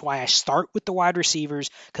principle. That's why I start with the wide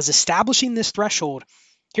receivers, because establishing this threshold,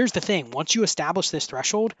 here's the thing. Once you establish this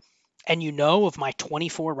threshold, and you know of my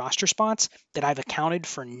 24 roster spots that I've accounted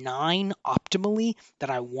for 9 optimally that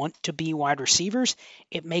I want to be wide receivers,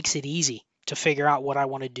 it makes it easy to figure out what I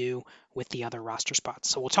want to do with the other roster spots.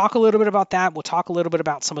 So we'll talk a little bit about that. We'll talk a little bit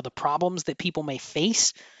about some of the problems that people may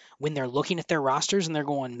face when they're looking at their rosters and they're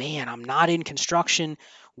going, man, I'm not in construction.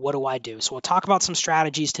 What do I do? So we'll talk about some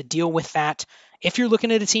strategies to deal with that. If you're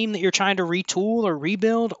looking at a team that you're trying to retool or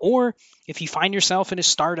rebuild, or if you find yourself in a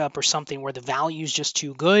startup or something where the value is just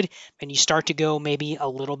too good and you start to go maybe a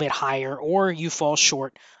little bit higher, or you fall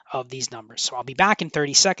short of these numbers. So I'll be back in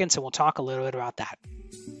 30 seconds and we'll talk a little bit about that.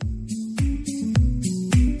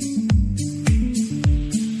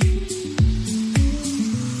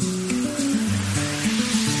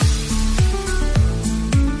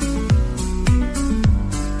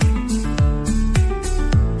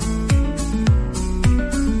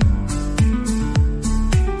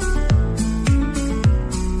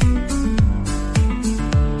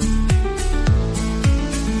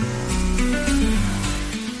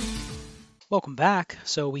 Welcome back.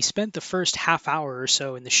 So we spent the first half hour or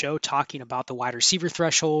so in the show talking about the wide receiver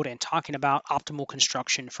threshold and talking about optimal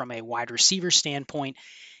construction from a wide receiver standpoint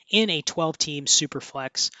in a 12-team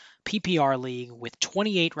Superflex PPR league with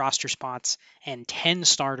 28 roster spots and 10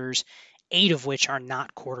 starters, 8 of which are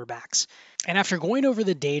not quarterbacks. And after going over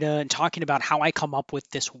the data and talking about how I come up with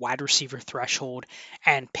this wide receiver threshold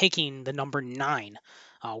and picking the number 9,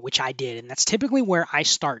 which I did, and that's typically where I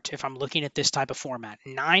start if I'm looking at this type of format.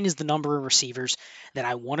 9 is the number of receivers that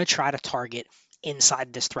I want to try to target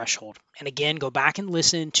inside this threshold. And again, go back and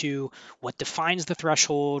listen to what defines the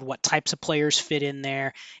threshold, what types of players fit in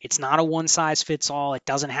there. It's not a one size fits all. It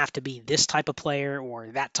doesn't have to be this type of player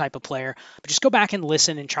or that type of player, but just go back and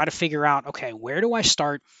listen and try to figure out, okay, where do I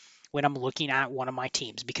start when I'm looking at one of my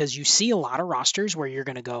teams? Because you see a lot of rosters where you're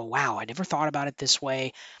going to go, wow, I never thought about it this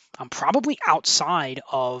way. I'm probably outside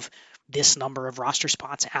of this number of roster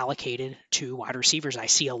spots allocated to wide receivers. I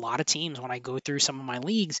see a lot of teams when I go through some of my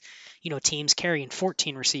leagues, teams carrying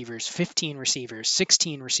 14 receivers, 15 receivers,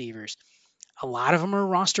 16 receivers. A lot of them are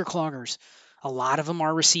roster cloggers. A lot of them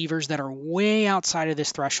are receivers that are way outside of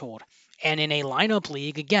this threshold. And in a lineup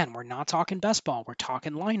league, again, we're not talking best ball, we're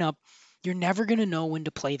talking lineup. You're never going to know when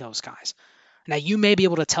to play those guys. Now, you may be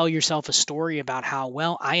able to tell yourself a story about how,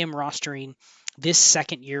 well, I am rostering this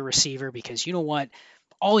second-year receiver because you know what?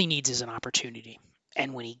 All he needs is an opportunity.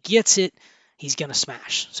 And when he gets it, he's going to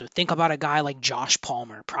smash. So think about a guy like Josh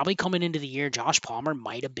Palmer. Probably coming into the year, Josh Palmer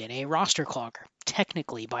might have been a roster clogger,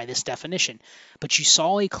 technically by this definition. But you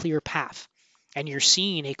saw a clear path. And you're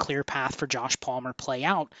seeing a clear path for Josh Palmer play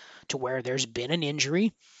out to where there's been an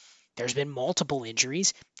injury. There's been multiple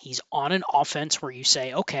injuries. He's on an offense where you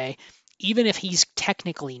say, okay, even if he's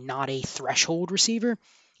technically not a threshold receiver,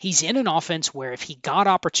 he's in an offense where if he got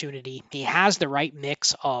opportunity, he has the right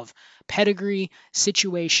mix of pedigree,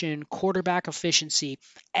 situation, quarterback efficiency,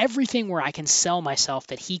 everything where I can sell myself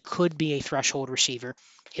that he could be a threshold receiver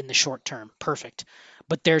in the short term. Perfect.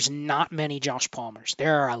 But there's not many Josh Palmers.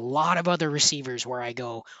 There are a lot of other receivers where I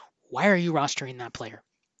go, why are you rostering that player?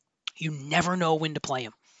 You never know when to play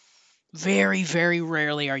him. Very, very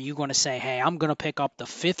rarely are you going to say, hey, I'm going to pick up the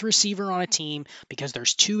 5th receiver on a team because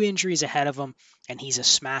there's 2 injuries ahead of him and he's a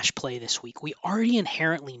smash play this week. We already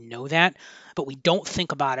inherently know that, but we don't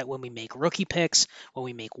think about it when we make rookie picks, when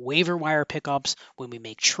we make waiver wire pickups, when we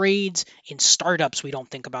make trades. In startups, we don't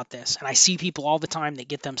think about this. And I see people all the time that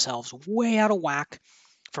get themselves way out of whack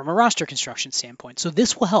from a roster construction standpoint. So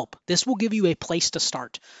this will help. This will give you a place to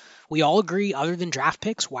start. We all agree, other than draft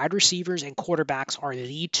picks, wide receivers and quarterbacks are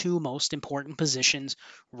the 2 most important positions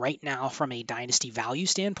right now from a dynasty value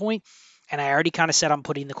standpoint. And I already kind of said I'm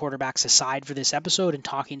putting the quarterbacks aside for this episode and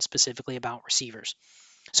talking specifically about receivers.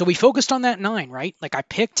 So we focused on that 9, right? Like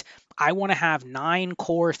I want to have 9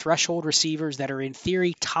 core threshold receivers that are in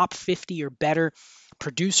theory top 50 or better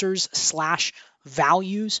producers /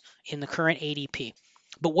 values in the current ADP.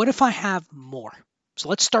 But what if I have more? So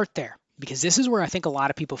let's start there, because this is where I think a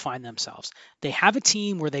lot of people find themselves. They have a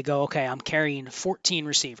team where they go, okay, I'm carrying 14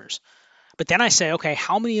 receivers. But then I say, okay,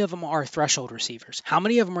 how many of them are threshold receivers? How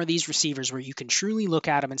many of them are these receivers where you can truly look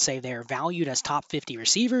at them and say they're valued as top 50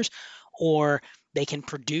 receivers, or they can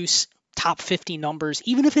produce top 50 numbers,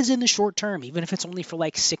 even if it's in the short term, even if it's only for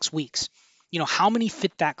like 6 weeks? How many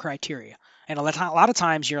fit that criteria? And a lot of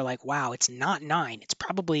times you're like, wow, it's not 9. It's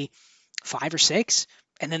probably 5 or 6,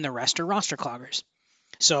 and then the rest are roster cloggers.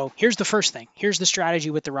 So here's the first thing. Here's the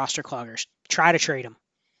strategy with the roster cloggers. Try to trade them.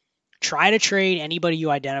 Try to trade anybody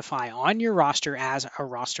you identify on your roster as a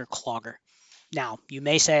roster clogger. Now, you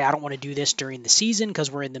may say, I don't want to do this during the season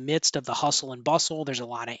because we're in the midst of the hustle and bustle. There's a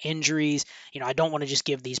lot of injuries. I don't want to just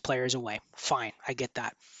give these players away. Fine, I get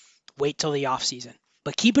that. Wait till the offseason.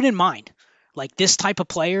 But keep it in mind. Like this type of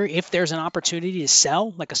player, if there's an opportunity to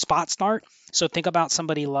sell, like a spot start. So think about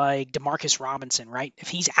somebody like Demarcus Robinson, right? If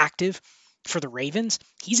he's active for the Ravens,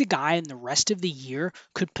 he's a guy in the rest of the year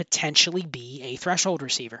could potentially be a threshold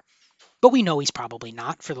receiver. But we know he's probably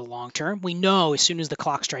not for the long term. We know as soon as the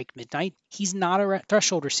clock strikes midnight, he's not a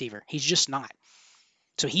threshold receiver. He's just not.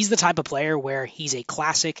 So he's the type of player where he's a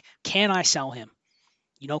classic. Can I sell him?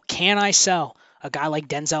 Can I sell a guy like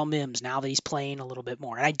Denzel Mims now that he's playing a little bit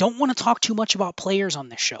more? And I don't want to talk too much about players on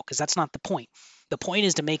this show because that's not the point. The point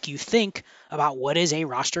is to make you think about what is a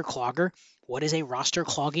roster clogger, what is a roster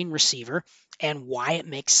clogging receiver, and why it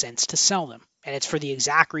makes sense to sell them. And it's for the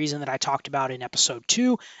exact reason that I talked about in episode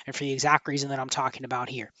 2 and for the exact reason that I'm talking about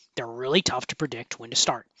here. They're really tough to predict when to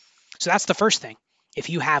start. So that's the first thing. If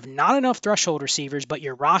you have not enough threshold receivers, but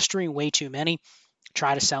you're rostering way too many,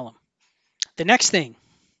 try to sell them. The next thing,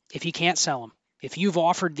 if you can't sell them, if you've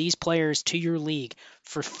offered these players to your league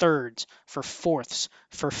for thirds, for fourths,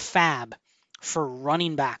 for fab, for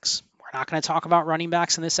running backs. We're not going to talk about running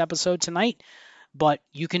backs in this episode tonight, but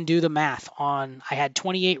you can do the math on, I had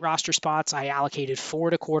 28 roster spots. I allocated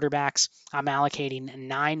 4 to quarterbacks. I'm allocating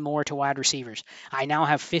 9 more to wide receivers. I now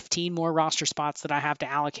have 15 more roster spots that I have to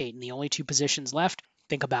allocate, and the only 2 positions left.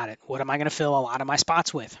 Think about it. What am I going to fill a lot of my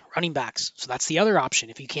spots with? Running backs. So that's the other option.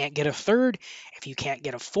 If you can't get a third, if you can't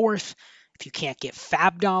get a fourth, if you can't get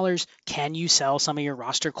fab dollars, can you sell some of your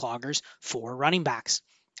roster cloggers for running backs?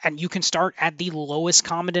 And you can start at the lowest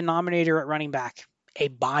common denominator at running back, a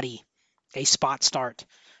body, a spot start,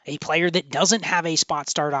 a player that doesn't have a spot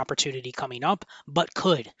start opportunity coming up, but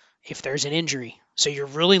could if there's an injury. So you're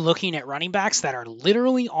really looking at running backs that are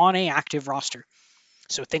literally on an active roster.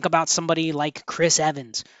 So think about somebody like Chris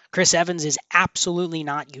Evans. Chris Evans is absolutely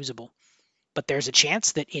not usable, but there's a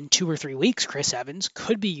chance that in 2 or 3 weeks, Chris Evans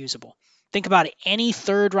could be usable. Think about any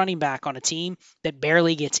third running back on a team that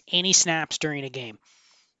barely gets any snaps during a game.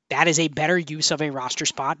 That is a better use of a roster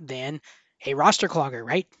spot than a roster clogger,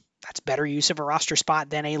 right? That's better use of a roster spot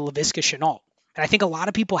than a Laviska Shenault. And I think a lot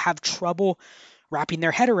of people have trouble wrapping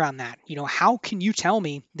their head around that. How can you tell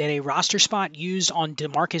me that a roster spot used on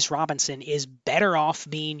Demarcus Robinson is better off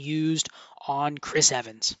being used on Chris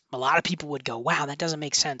Evans? A lot of people would go, wow, that doesn't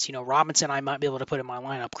make sense. Robinson, I might be able to put in my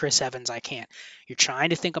lineup. Chris Evans, I can't. You're trying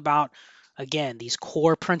to think about, again, these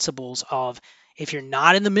core principles of if you're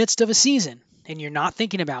not in the midst of a season and you're not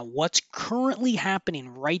thinking about what's currently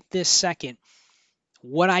happening right this second,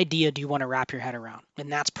 what idea do you want to wrap your head around?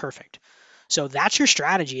 And that's perfect. So that's your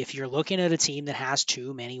strategy if you're looking at a team that has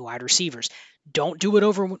too many wide receivers. Don't do it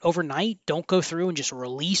overnight. Don't go through and just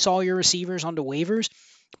release all your receivers onto waivers.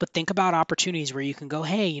 But think about opportunities where you can go,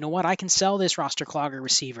 hey, you know what? I can sell this roster clogger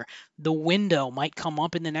receiver. The window might come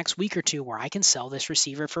up in the next week or two where I can sell this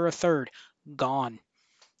receiver for a third. Gone.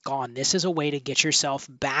 This is a way to get yourself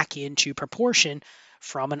back into proportion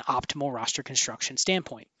from an optimal roster construction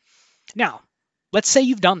standpoint. Now, let's say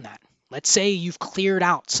you've done that. Let's say you've cleared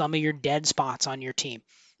out some of your dead spots on your team.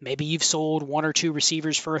 Maybe you've sold 1 or 2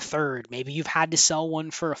 receivers for a third. Maybe you've had to sell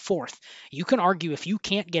one for a fourth. You can argue if you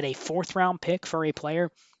can't get a 4th round pick for a player,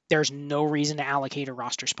 there's no reason to allocate a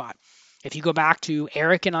roster spot. If you go back to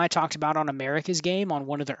Eric and I talked about on America's Game on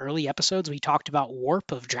one of the early episodes, we talked about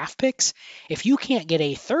warp of draft picks. If you can't get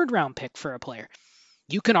a 3rd round pick for a player,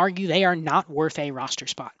 you can argue they are not worth a roster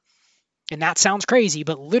spot. And that sounds crazy,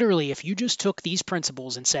 but literally, if you just took these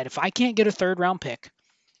principles and said, if I can't get a 3rd round pick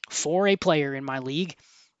for a player in my league,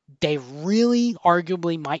 they really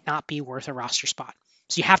arguably might not be worth a roster spot.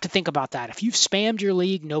 So you have to think about that. If you've spammed your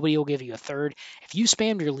league, nobody will give you a 3rd. If you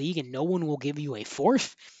spammed your league and no one will give you a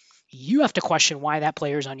 4th, you have to question why that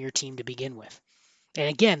player is on your team to begin with. And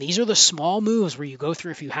again, these are the small moves where you go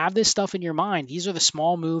through. If you have this stuff in your mind, these are the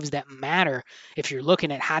small moves that matter if you're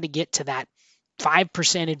looking at how to get to that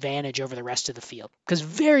 5% advantage over the rest of the field, because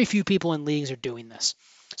very few people in leagues are doing this.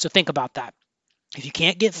 So think about that. If you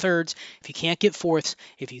can't get thirds, if you can't get fourths,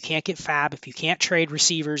 if you can't get fab, if you can't trade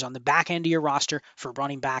receivers on the back end of your roster for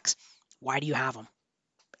running backs, why do you have them?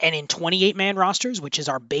 And in 28-man rosters, which is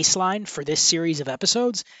our baseline for this series of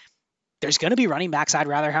episodes, there's going to be running backs I'd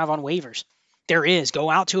rather have on waivers. There is. Go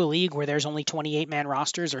out to a league where there's only 28-man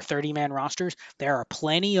rosters or 30-man rosters. There are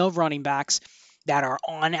plenty of running backs that are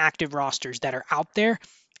on active rosters that are out there,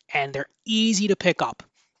 and they're easy to pick up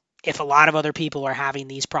if a lot of other people are having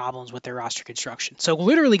these problems with their roster construction. So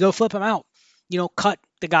literally go flip them out. Cut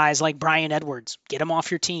the guys like Bryan Edwards. Get them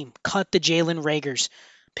off your team. Cut the Jalen Reagors.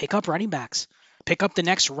 Pick up running backs. Pick up the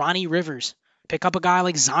next Ronnie Rivers. Pick up a guy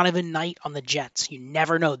like Zonovan Knight on the Jets. You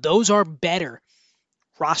never know. Those are better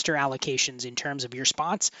roster allocations in terms of your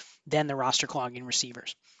spots than the roster clogging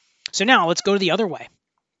receivers. So now let's go to the other way.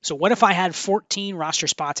 So what if I had 14 roster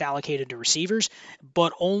spots allocated to receivers,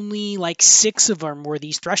 but only like 6 of them were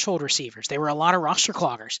these threshold receivers? They were a lot of roster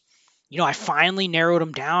cloggers. I finally narrowed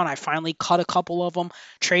them down. I finally cut a couple of them,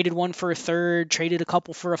 traded one for a third, traded a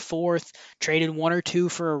couple for a fourth, traded 1 or 2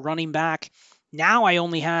 for a running back. Now I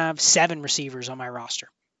only have 7 receivers on my roster,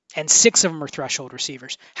 and 6 of them are threshold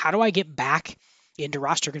receivers. How do I get back into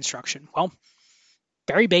roster construction? Well,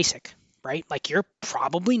 very basic. Right? Like you're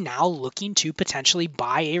probably now looking to potentially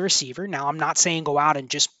buy a receiver. Now, I'm not saying go out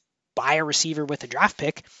and just buy a receiver with a draft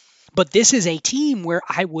pick, but this is a team where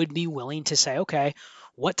I would be willing to say, okay,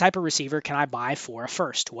 what type of receiver can I buy for a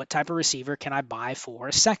first? What type of receiver can I buy for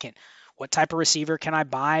a second? What type of receiver can I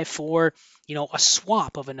buy for, a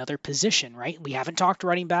swap of another position, right? We haven't talked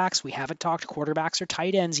running backs. We haven't talked quarterbacks or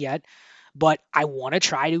tight ends yet. But I want to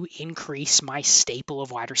try to increase my staple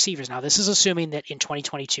of wide receivers. Now, this is assuming that in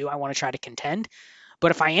 2022, I want to try to contend.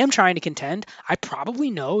 But if I am trying to contend, I probably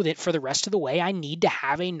know that for the rest of the way, I need to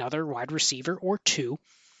have another wide receiver or 2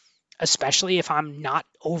 especially if I'm not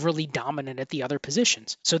overly dominant at the other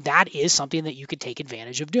positions. So that is something that you could take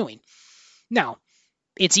advantage of doing. Now,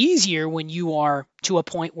 it's easier when you are to a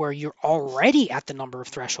point where you're already at the number of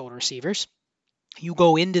threshold receivers. You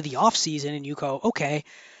go into the offseason and you go, okay,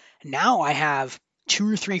 now I have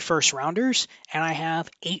 2 or 3 first rounders and I have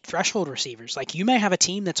 8 threshold receivers. Like, you may have a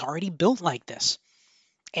team that's already built like this.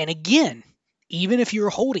 And again, even if you're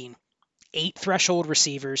holding 8 threshold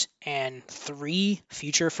receivers and 3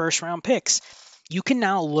 future first round picks, you can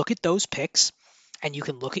now look at those picks and you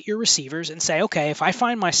can look at your receivers and say, okay, if I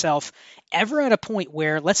find myself ever at a point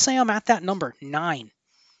where, let's say I'm at that number 9,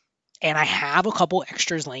 and I have a couple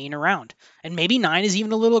extras laying around, and maybe 9 is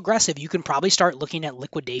even a little aggressive, you can probably start looking at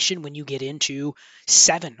liquidation when you get into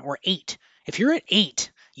 7 or 8. If you're at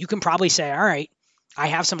 8, you can probably say, all right, I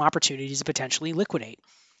have some opportunities to potentially liquidate.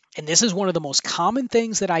 And this is one of the most common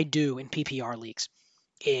things that I do in PPR leagues,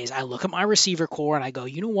 is I look at my receiver core and I go,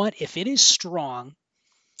 you know what, if it is strong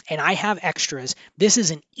and I have extras, this is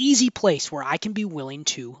an easy place where I can be willing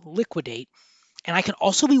to liquidate. And I can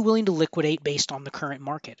also be willing to liquidate based on the current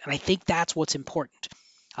market. And I think that's what's important.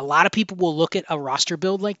 A lot of people will look at a roster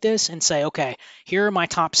build like this and say, okay, here are my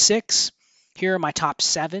top 6, here are my top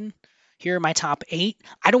 7, here are my top 8.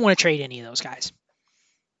 I don't want to trade any of those guys.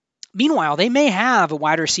 Meanwhile, they may have a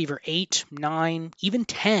wide receiver 8, 9, even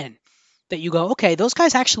 10 that you go, okay, those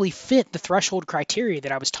guys actually fit the threshold criteria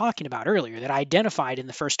that I was talking about earlier, that I identified in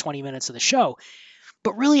the first 20 minutes of the show.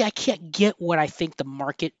 But really, I can't get what I think the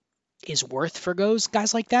market is worth for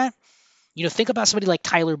guys like that. You know, think about somebody like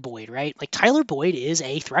Tyler Boyd, right? Like, Tyler Boyd is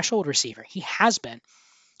a threshold receiver. He has been.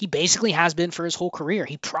 He basically has been for his whole career.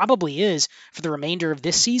 He probably is for the remainder of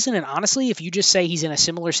this season. And honestly, if you just say he's in a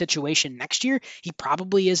similar situation next year, he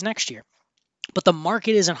probably is next year. But the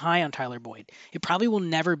market isn't high on Tyler Boyd. It probably will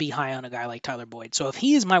never be high on a guy like Tyler Boyd. So if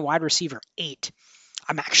he is my wide receiver 8,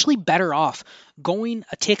 I'm actually better off going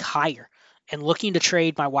a tick higher and looking to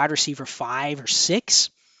trade my wide receiver 5 or 6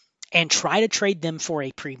 and try to trade them for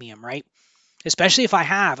a premium, right? Especially if I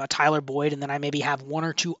have a Tyler Boyd and then I maybe have 1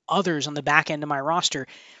 or 2 others on the back end of my roster.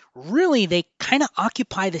 Really, they kind of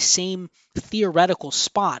occupy the same theoretical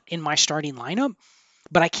spot in my starting lineup,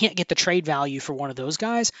 but I can't get the trade value for one of those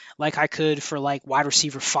guys like I could for like wide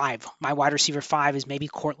receiver 5. My wide receiver 5 is maybe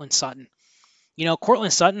Courtland Sutton. You know,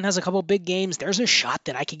 Courtland Sutton has a couple big games. There's a shot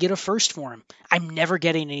that I could get a first for him. I'm never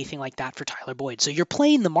getting anything like that for Tyler Boyd. So you're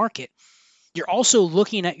playing the market. You're also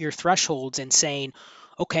looking at your thresholds and saying,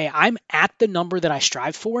 okay, I'm at the number that I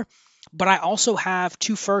strive for, but I also have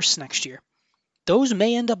 2 firsts next year. Those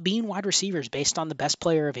may end up being wide receivers based on the best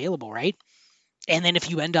player available, right? And then if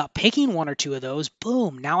you end up picking 1 or 2 of those,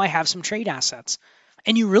 boom, now I have some trade assets.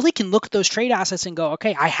 And you really can look at those trade assets and go,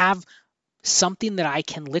 okay, I have something that I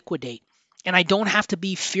can liquidate. And I don't have to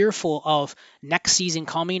be fearful of next season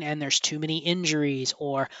coming and there's too many injuries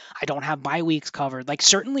or I don't have bye weeks covered. Like,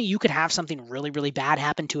 certainly you could have something really, really bad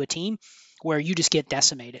happen to a team where you just get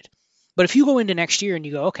decimated. But if you go into next year and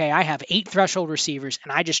you go, okay, I have 8 threshold receivers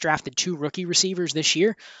and I just drafted 2 rookie receivers this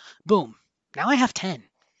year, boom, now I have 10.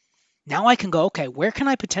 Now I can go, okay, where can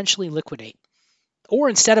I potentially liquidate? Or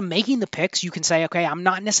instead of making the picks, you can say, okay, I'm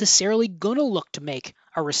not necessarily going to look to make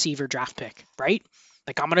a receiver draft pick, right?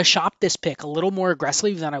 Like, I'm going to shop this pick a little more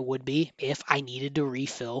aggressively than I would be if I needed to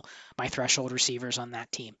refill my threshold receivers on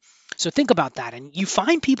that team. So think about that. And you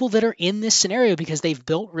find people that are in this scenario because they've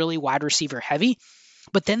built really wide receiver heavy,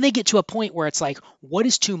 but then they get to a point where it's like, what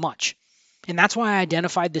is too much? And that's why I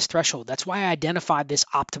identified this threshold. That's why I identified this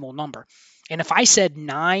optimal number. And if I said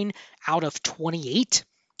 9 out of 28,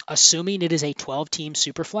 assuming it is a 12-team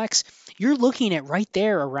superflex, you're looking at right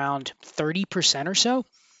there around 30% or so.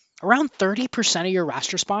 Around 30% of your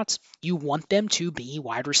roster spots, you want them to be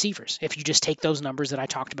wide receivers, if you just take those numbers that I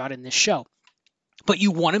talked about in this show. But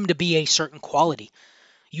you want them to be a certain quality.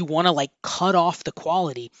 You want to like cut off the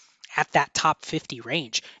quality at that top 50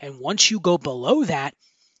 range. And once you go below that,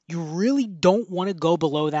 you really don't want to go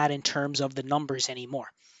below that in terms of the numbers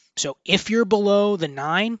anymore. So if you're below the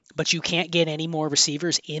 9, but you can't get any more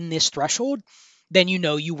receivers in this threshold, then you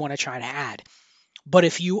know you want to try to add. But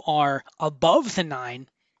if you are above the 9,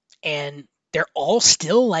 and they're all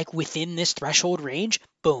still like within this threshold range,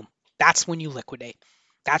 boom, that's when you liquidate.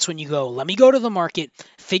 That's when you go, let me go to the market,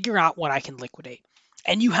 figure out what I can liquidate.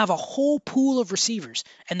 And you have a whole pool of receivers.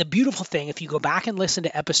 And the beautiful thing, if you go back and listen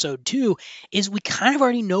to episode 2, is we kind of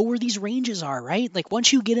already know where these ranges are, right? Like,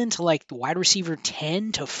 once you get into like the wide receiver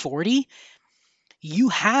 10 to 40, you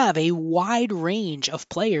have a wide range of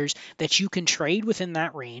players that you can trade within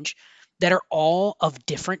that range that are all of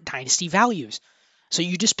different dynasty values. So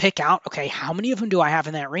you just pick out, okay, how many of them do I have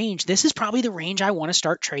in that range? This is probably the range I want to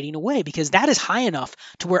start trading away because that is high enough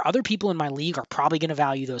to where other people in my league are probably going to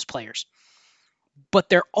value those players. But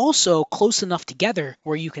they're also close enough together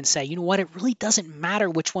where you can say, you know what, it really doesn't matter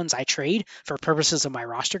which ones I trade for purposes of my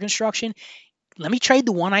roster construction. Let me trade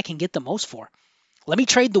the one I can get the most for. Let me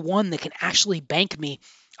trade the one that can actually bank me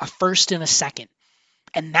a first and a second.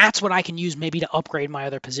 And that's what I can use maybe to upgrade my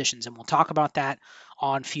other positions. And we'll talk about that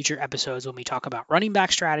on future episodes when we talk about running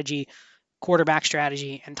back strategy, quarterback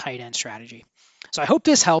strategy, and tight end strategy. So I hope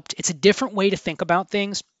this helped. It's a different way to think about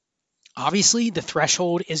things. Obviously, the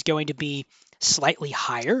threshold is going to be slightly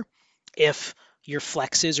higher if your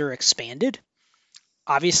flexes are expanded.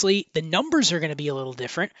 Obviously, the numbers are going to be a little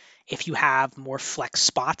different if you have more flex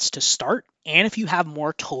spots to start and if you have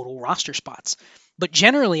more total roster spots. But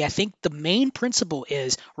generally, I think the main principle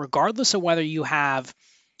is regardless of whether you have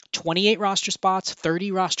 28 roster spots,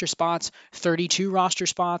 30 roster spots, 32 roster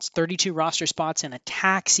spots, 32 roster spots, and a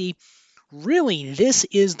taxi, really, this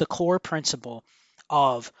is the core principle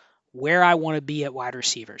of where I want to be at wide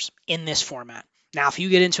receivers in this format. Now, if you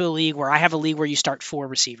get into a league where I have a league where you start 4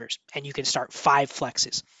 receivers and you can start 5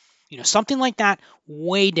 flexes, something like that,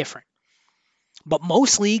 way different. But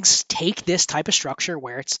most leagues take this type of structure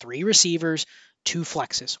where it's 3 receivers, 2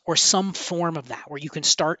 flexes, or some form of that where you can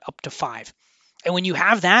start up to 5. And when you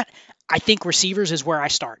have that, I think receivers is where I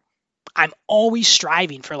start. I'm always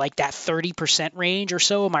striving for like that 30% range or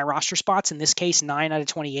so of my roster spots. In this case, 9 out of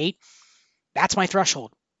 28. That's my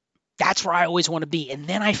threshold. That's where I always want to be. And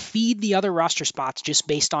then I feed the other roster spots just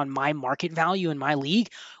based on my market value in my league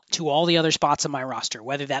to all the other spots on my roster,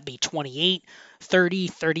 whether that be 28, 30,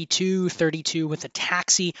 32, 32 with a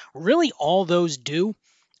taxi. Really, all those do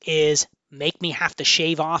is make me have to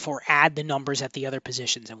shave off or add the numbers at the other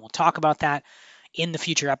positions. And we'll talk about that in the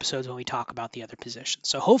future episodes when we talk about the other positions.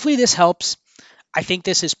 So hopefully this helps. I think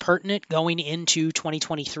this is pertinent going into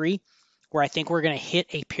 2023, where I think we're going to hit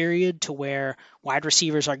a period to where wide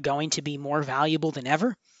receivers are going to be more valuable than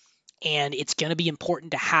ever. And it's going to be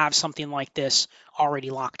important to have something like this already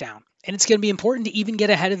locked down. And it's going to be important to even get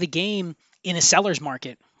ahead of the game in a seller's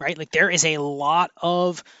market, right? Like there is a lot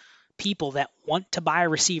of people that want to buy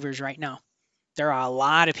receivers right now. There are a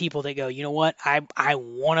lot of people that go, you know what? I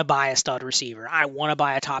want to buy a stud receiver. I want to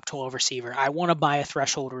buy a top 12 receiver. I want to buy a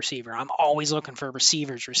threshold receiver. I'm always looking for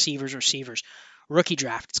receivers. Rookie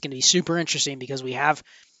draft. It's going to be super interesting because we have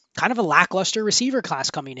kind of a lackluster receiver class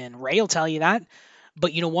coming in. Ray will tell you that.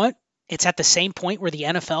 But you know what? It's at the same point where the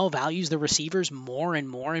NFL values the receivers more and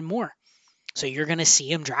more and more. So you're going to see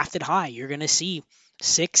them drafted high. You're going to see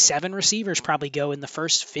 6, 7 receivers probably go in the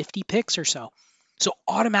first 50 picks or so. So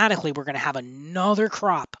automatically we're going to have another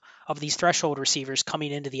crop of these threshold receivers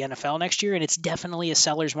coming into the NFL next year, and it's definitely a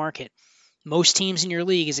seller's market. Most teams in your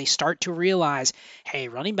league, as they start to realize, hey,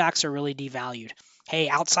 running backs are really devalued. Hey,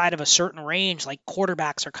 outside of a certain range, like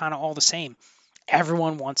quarterbacks are kind of all the same.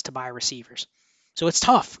 Everyone wants to buy receivers. So it's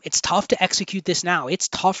tough. It's tough to execute this now. It's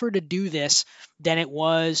tougher to do this than it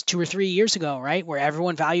was 2 or 3 years ago, right? Where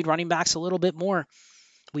everyone valued running backs a little bit more.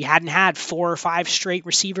 We hadn't had 4 or 5 straight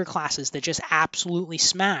receiver classes that just absolutely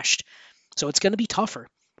smashed. So it's going to be tougher.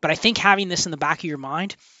 But I think having this in the back of your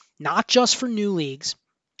mind, not just for new leagues,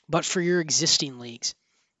 but for your existing leagues.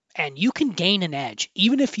 And you can gain an edge.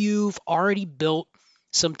 Even if you've already built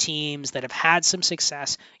some teams that have had some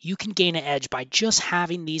success, you can gain an edge by just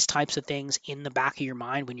having these types of things in the back of your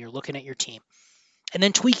mind when you're looking at your team. And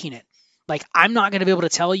then tweaking it. Like, I'm not going to be able to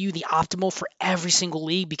tell you the optimal for every single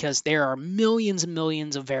league because there are millions and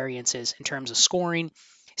millions of variances in terms of scoring,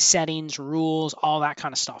 settings, rules, all that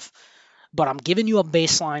kind of stuff. But I'm giving you a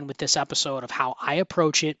baseline with this episode of how I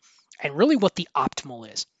approach it and really what the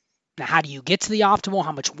optimal is. Now, how do you get to the optimal?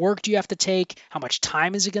 How much work do you have to take? How much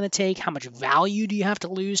time is it going to take? How much value do you have to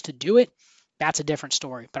lose to do it? That's a different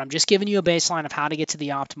story. But I'm just giving you a baseline of how to get to the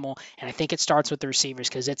optimal. And I think it starts with the receivers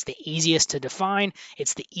because it's the easiest to define.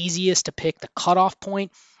 It's the easiest to pick the cutoff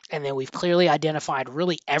point. And then we've clearly identified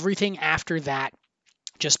really everything after that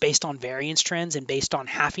just based on variance trends and based on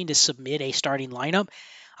having to submit a starting lineup.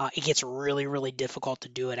 It gets really, really difficult to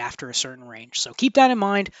do it after a certain range. So keep that in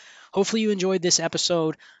mind. Hopefully you enjoyed this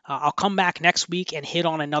episode. I'll come back next week and hit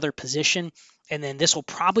on another position. And then this will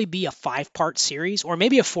probably be a 5-part series or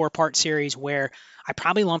maybe a 4-part series where I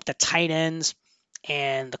probably lump the tight ends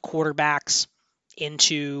and the quarterbacks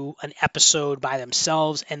into an episode by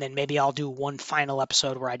themselves. And then maybe I'll do one final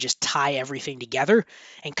episode where I just tie everything together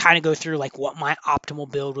and kind of go through like what my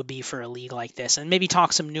optimal build would be for a league like this. And maybe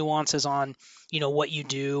talk some nuances on, what you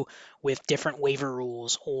do with different waiver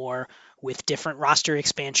rules or with different roster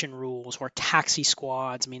expansion rules or taxi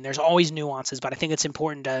squads. I mean, there's always nuances, but I think it's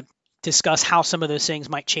important to discuss how some of those things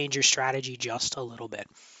might change your strategy just a little bit.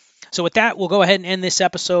 So with that, we'll go ahead and end this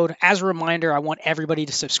episode. As a reminder, I want everybody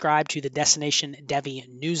to subscribe to the Destination Devy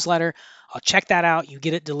newsletter. Check that out. You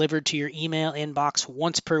get it delivered to your email inbox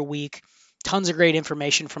once per week. Tons of great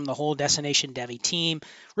information from the whole Destination Devy team.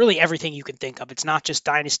 Really everything you can think of. It's not just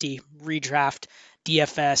Dynasty, redraft,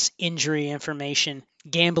 DFS, injury information,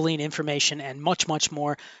 gambling information, and much, much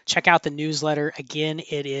more. Check out the newsletter. Again,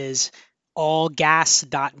 it is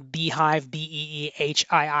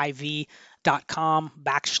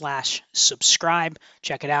allgas.beehiiv.com/subscribe.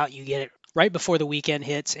 Check it out. You get it right before the weekend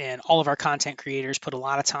hits, and all of our content creators put a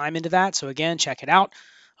lot of time into that. So again, check it out.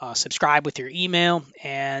 Subscribe with your email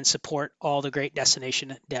and support all the great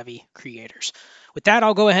Destination Devy creators. With that,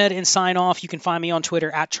 I'll go ahead and sign off. You can find me on Twitter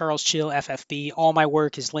at CharlesChillFFB. All my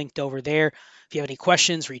work is linked over there. If you have any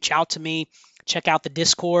questions, reach out to me. Check out the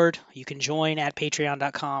Discord. You can join at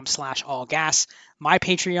patreon.com/allgas. My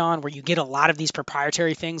Patreon, where you get a lot of these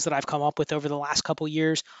proprietary things that I've come up with over the last couple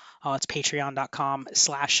years. It's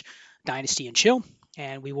patreon.com/dynastyandchill.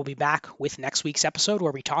 And we will be back with next week's episode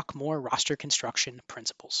where we talk more roster construction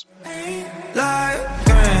principles. Only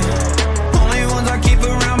ones I keep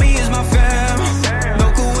around me is my fam. No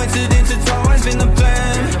coincidence, it's always been the plan.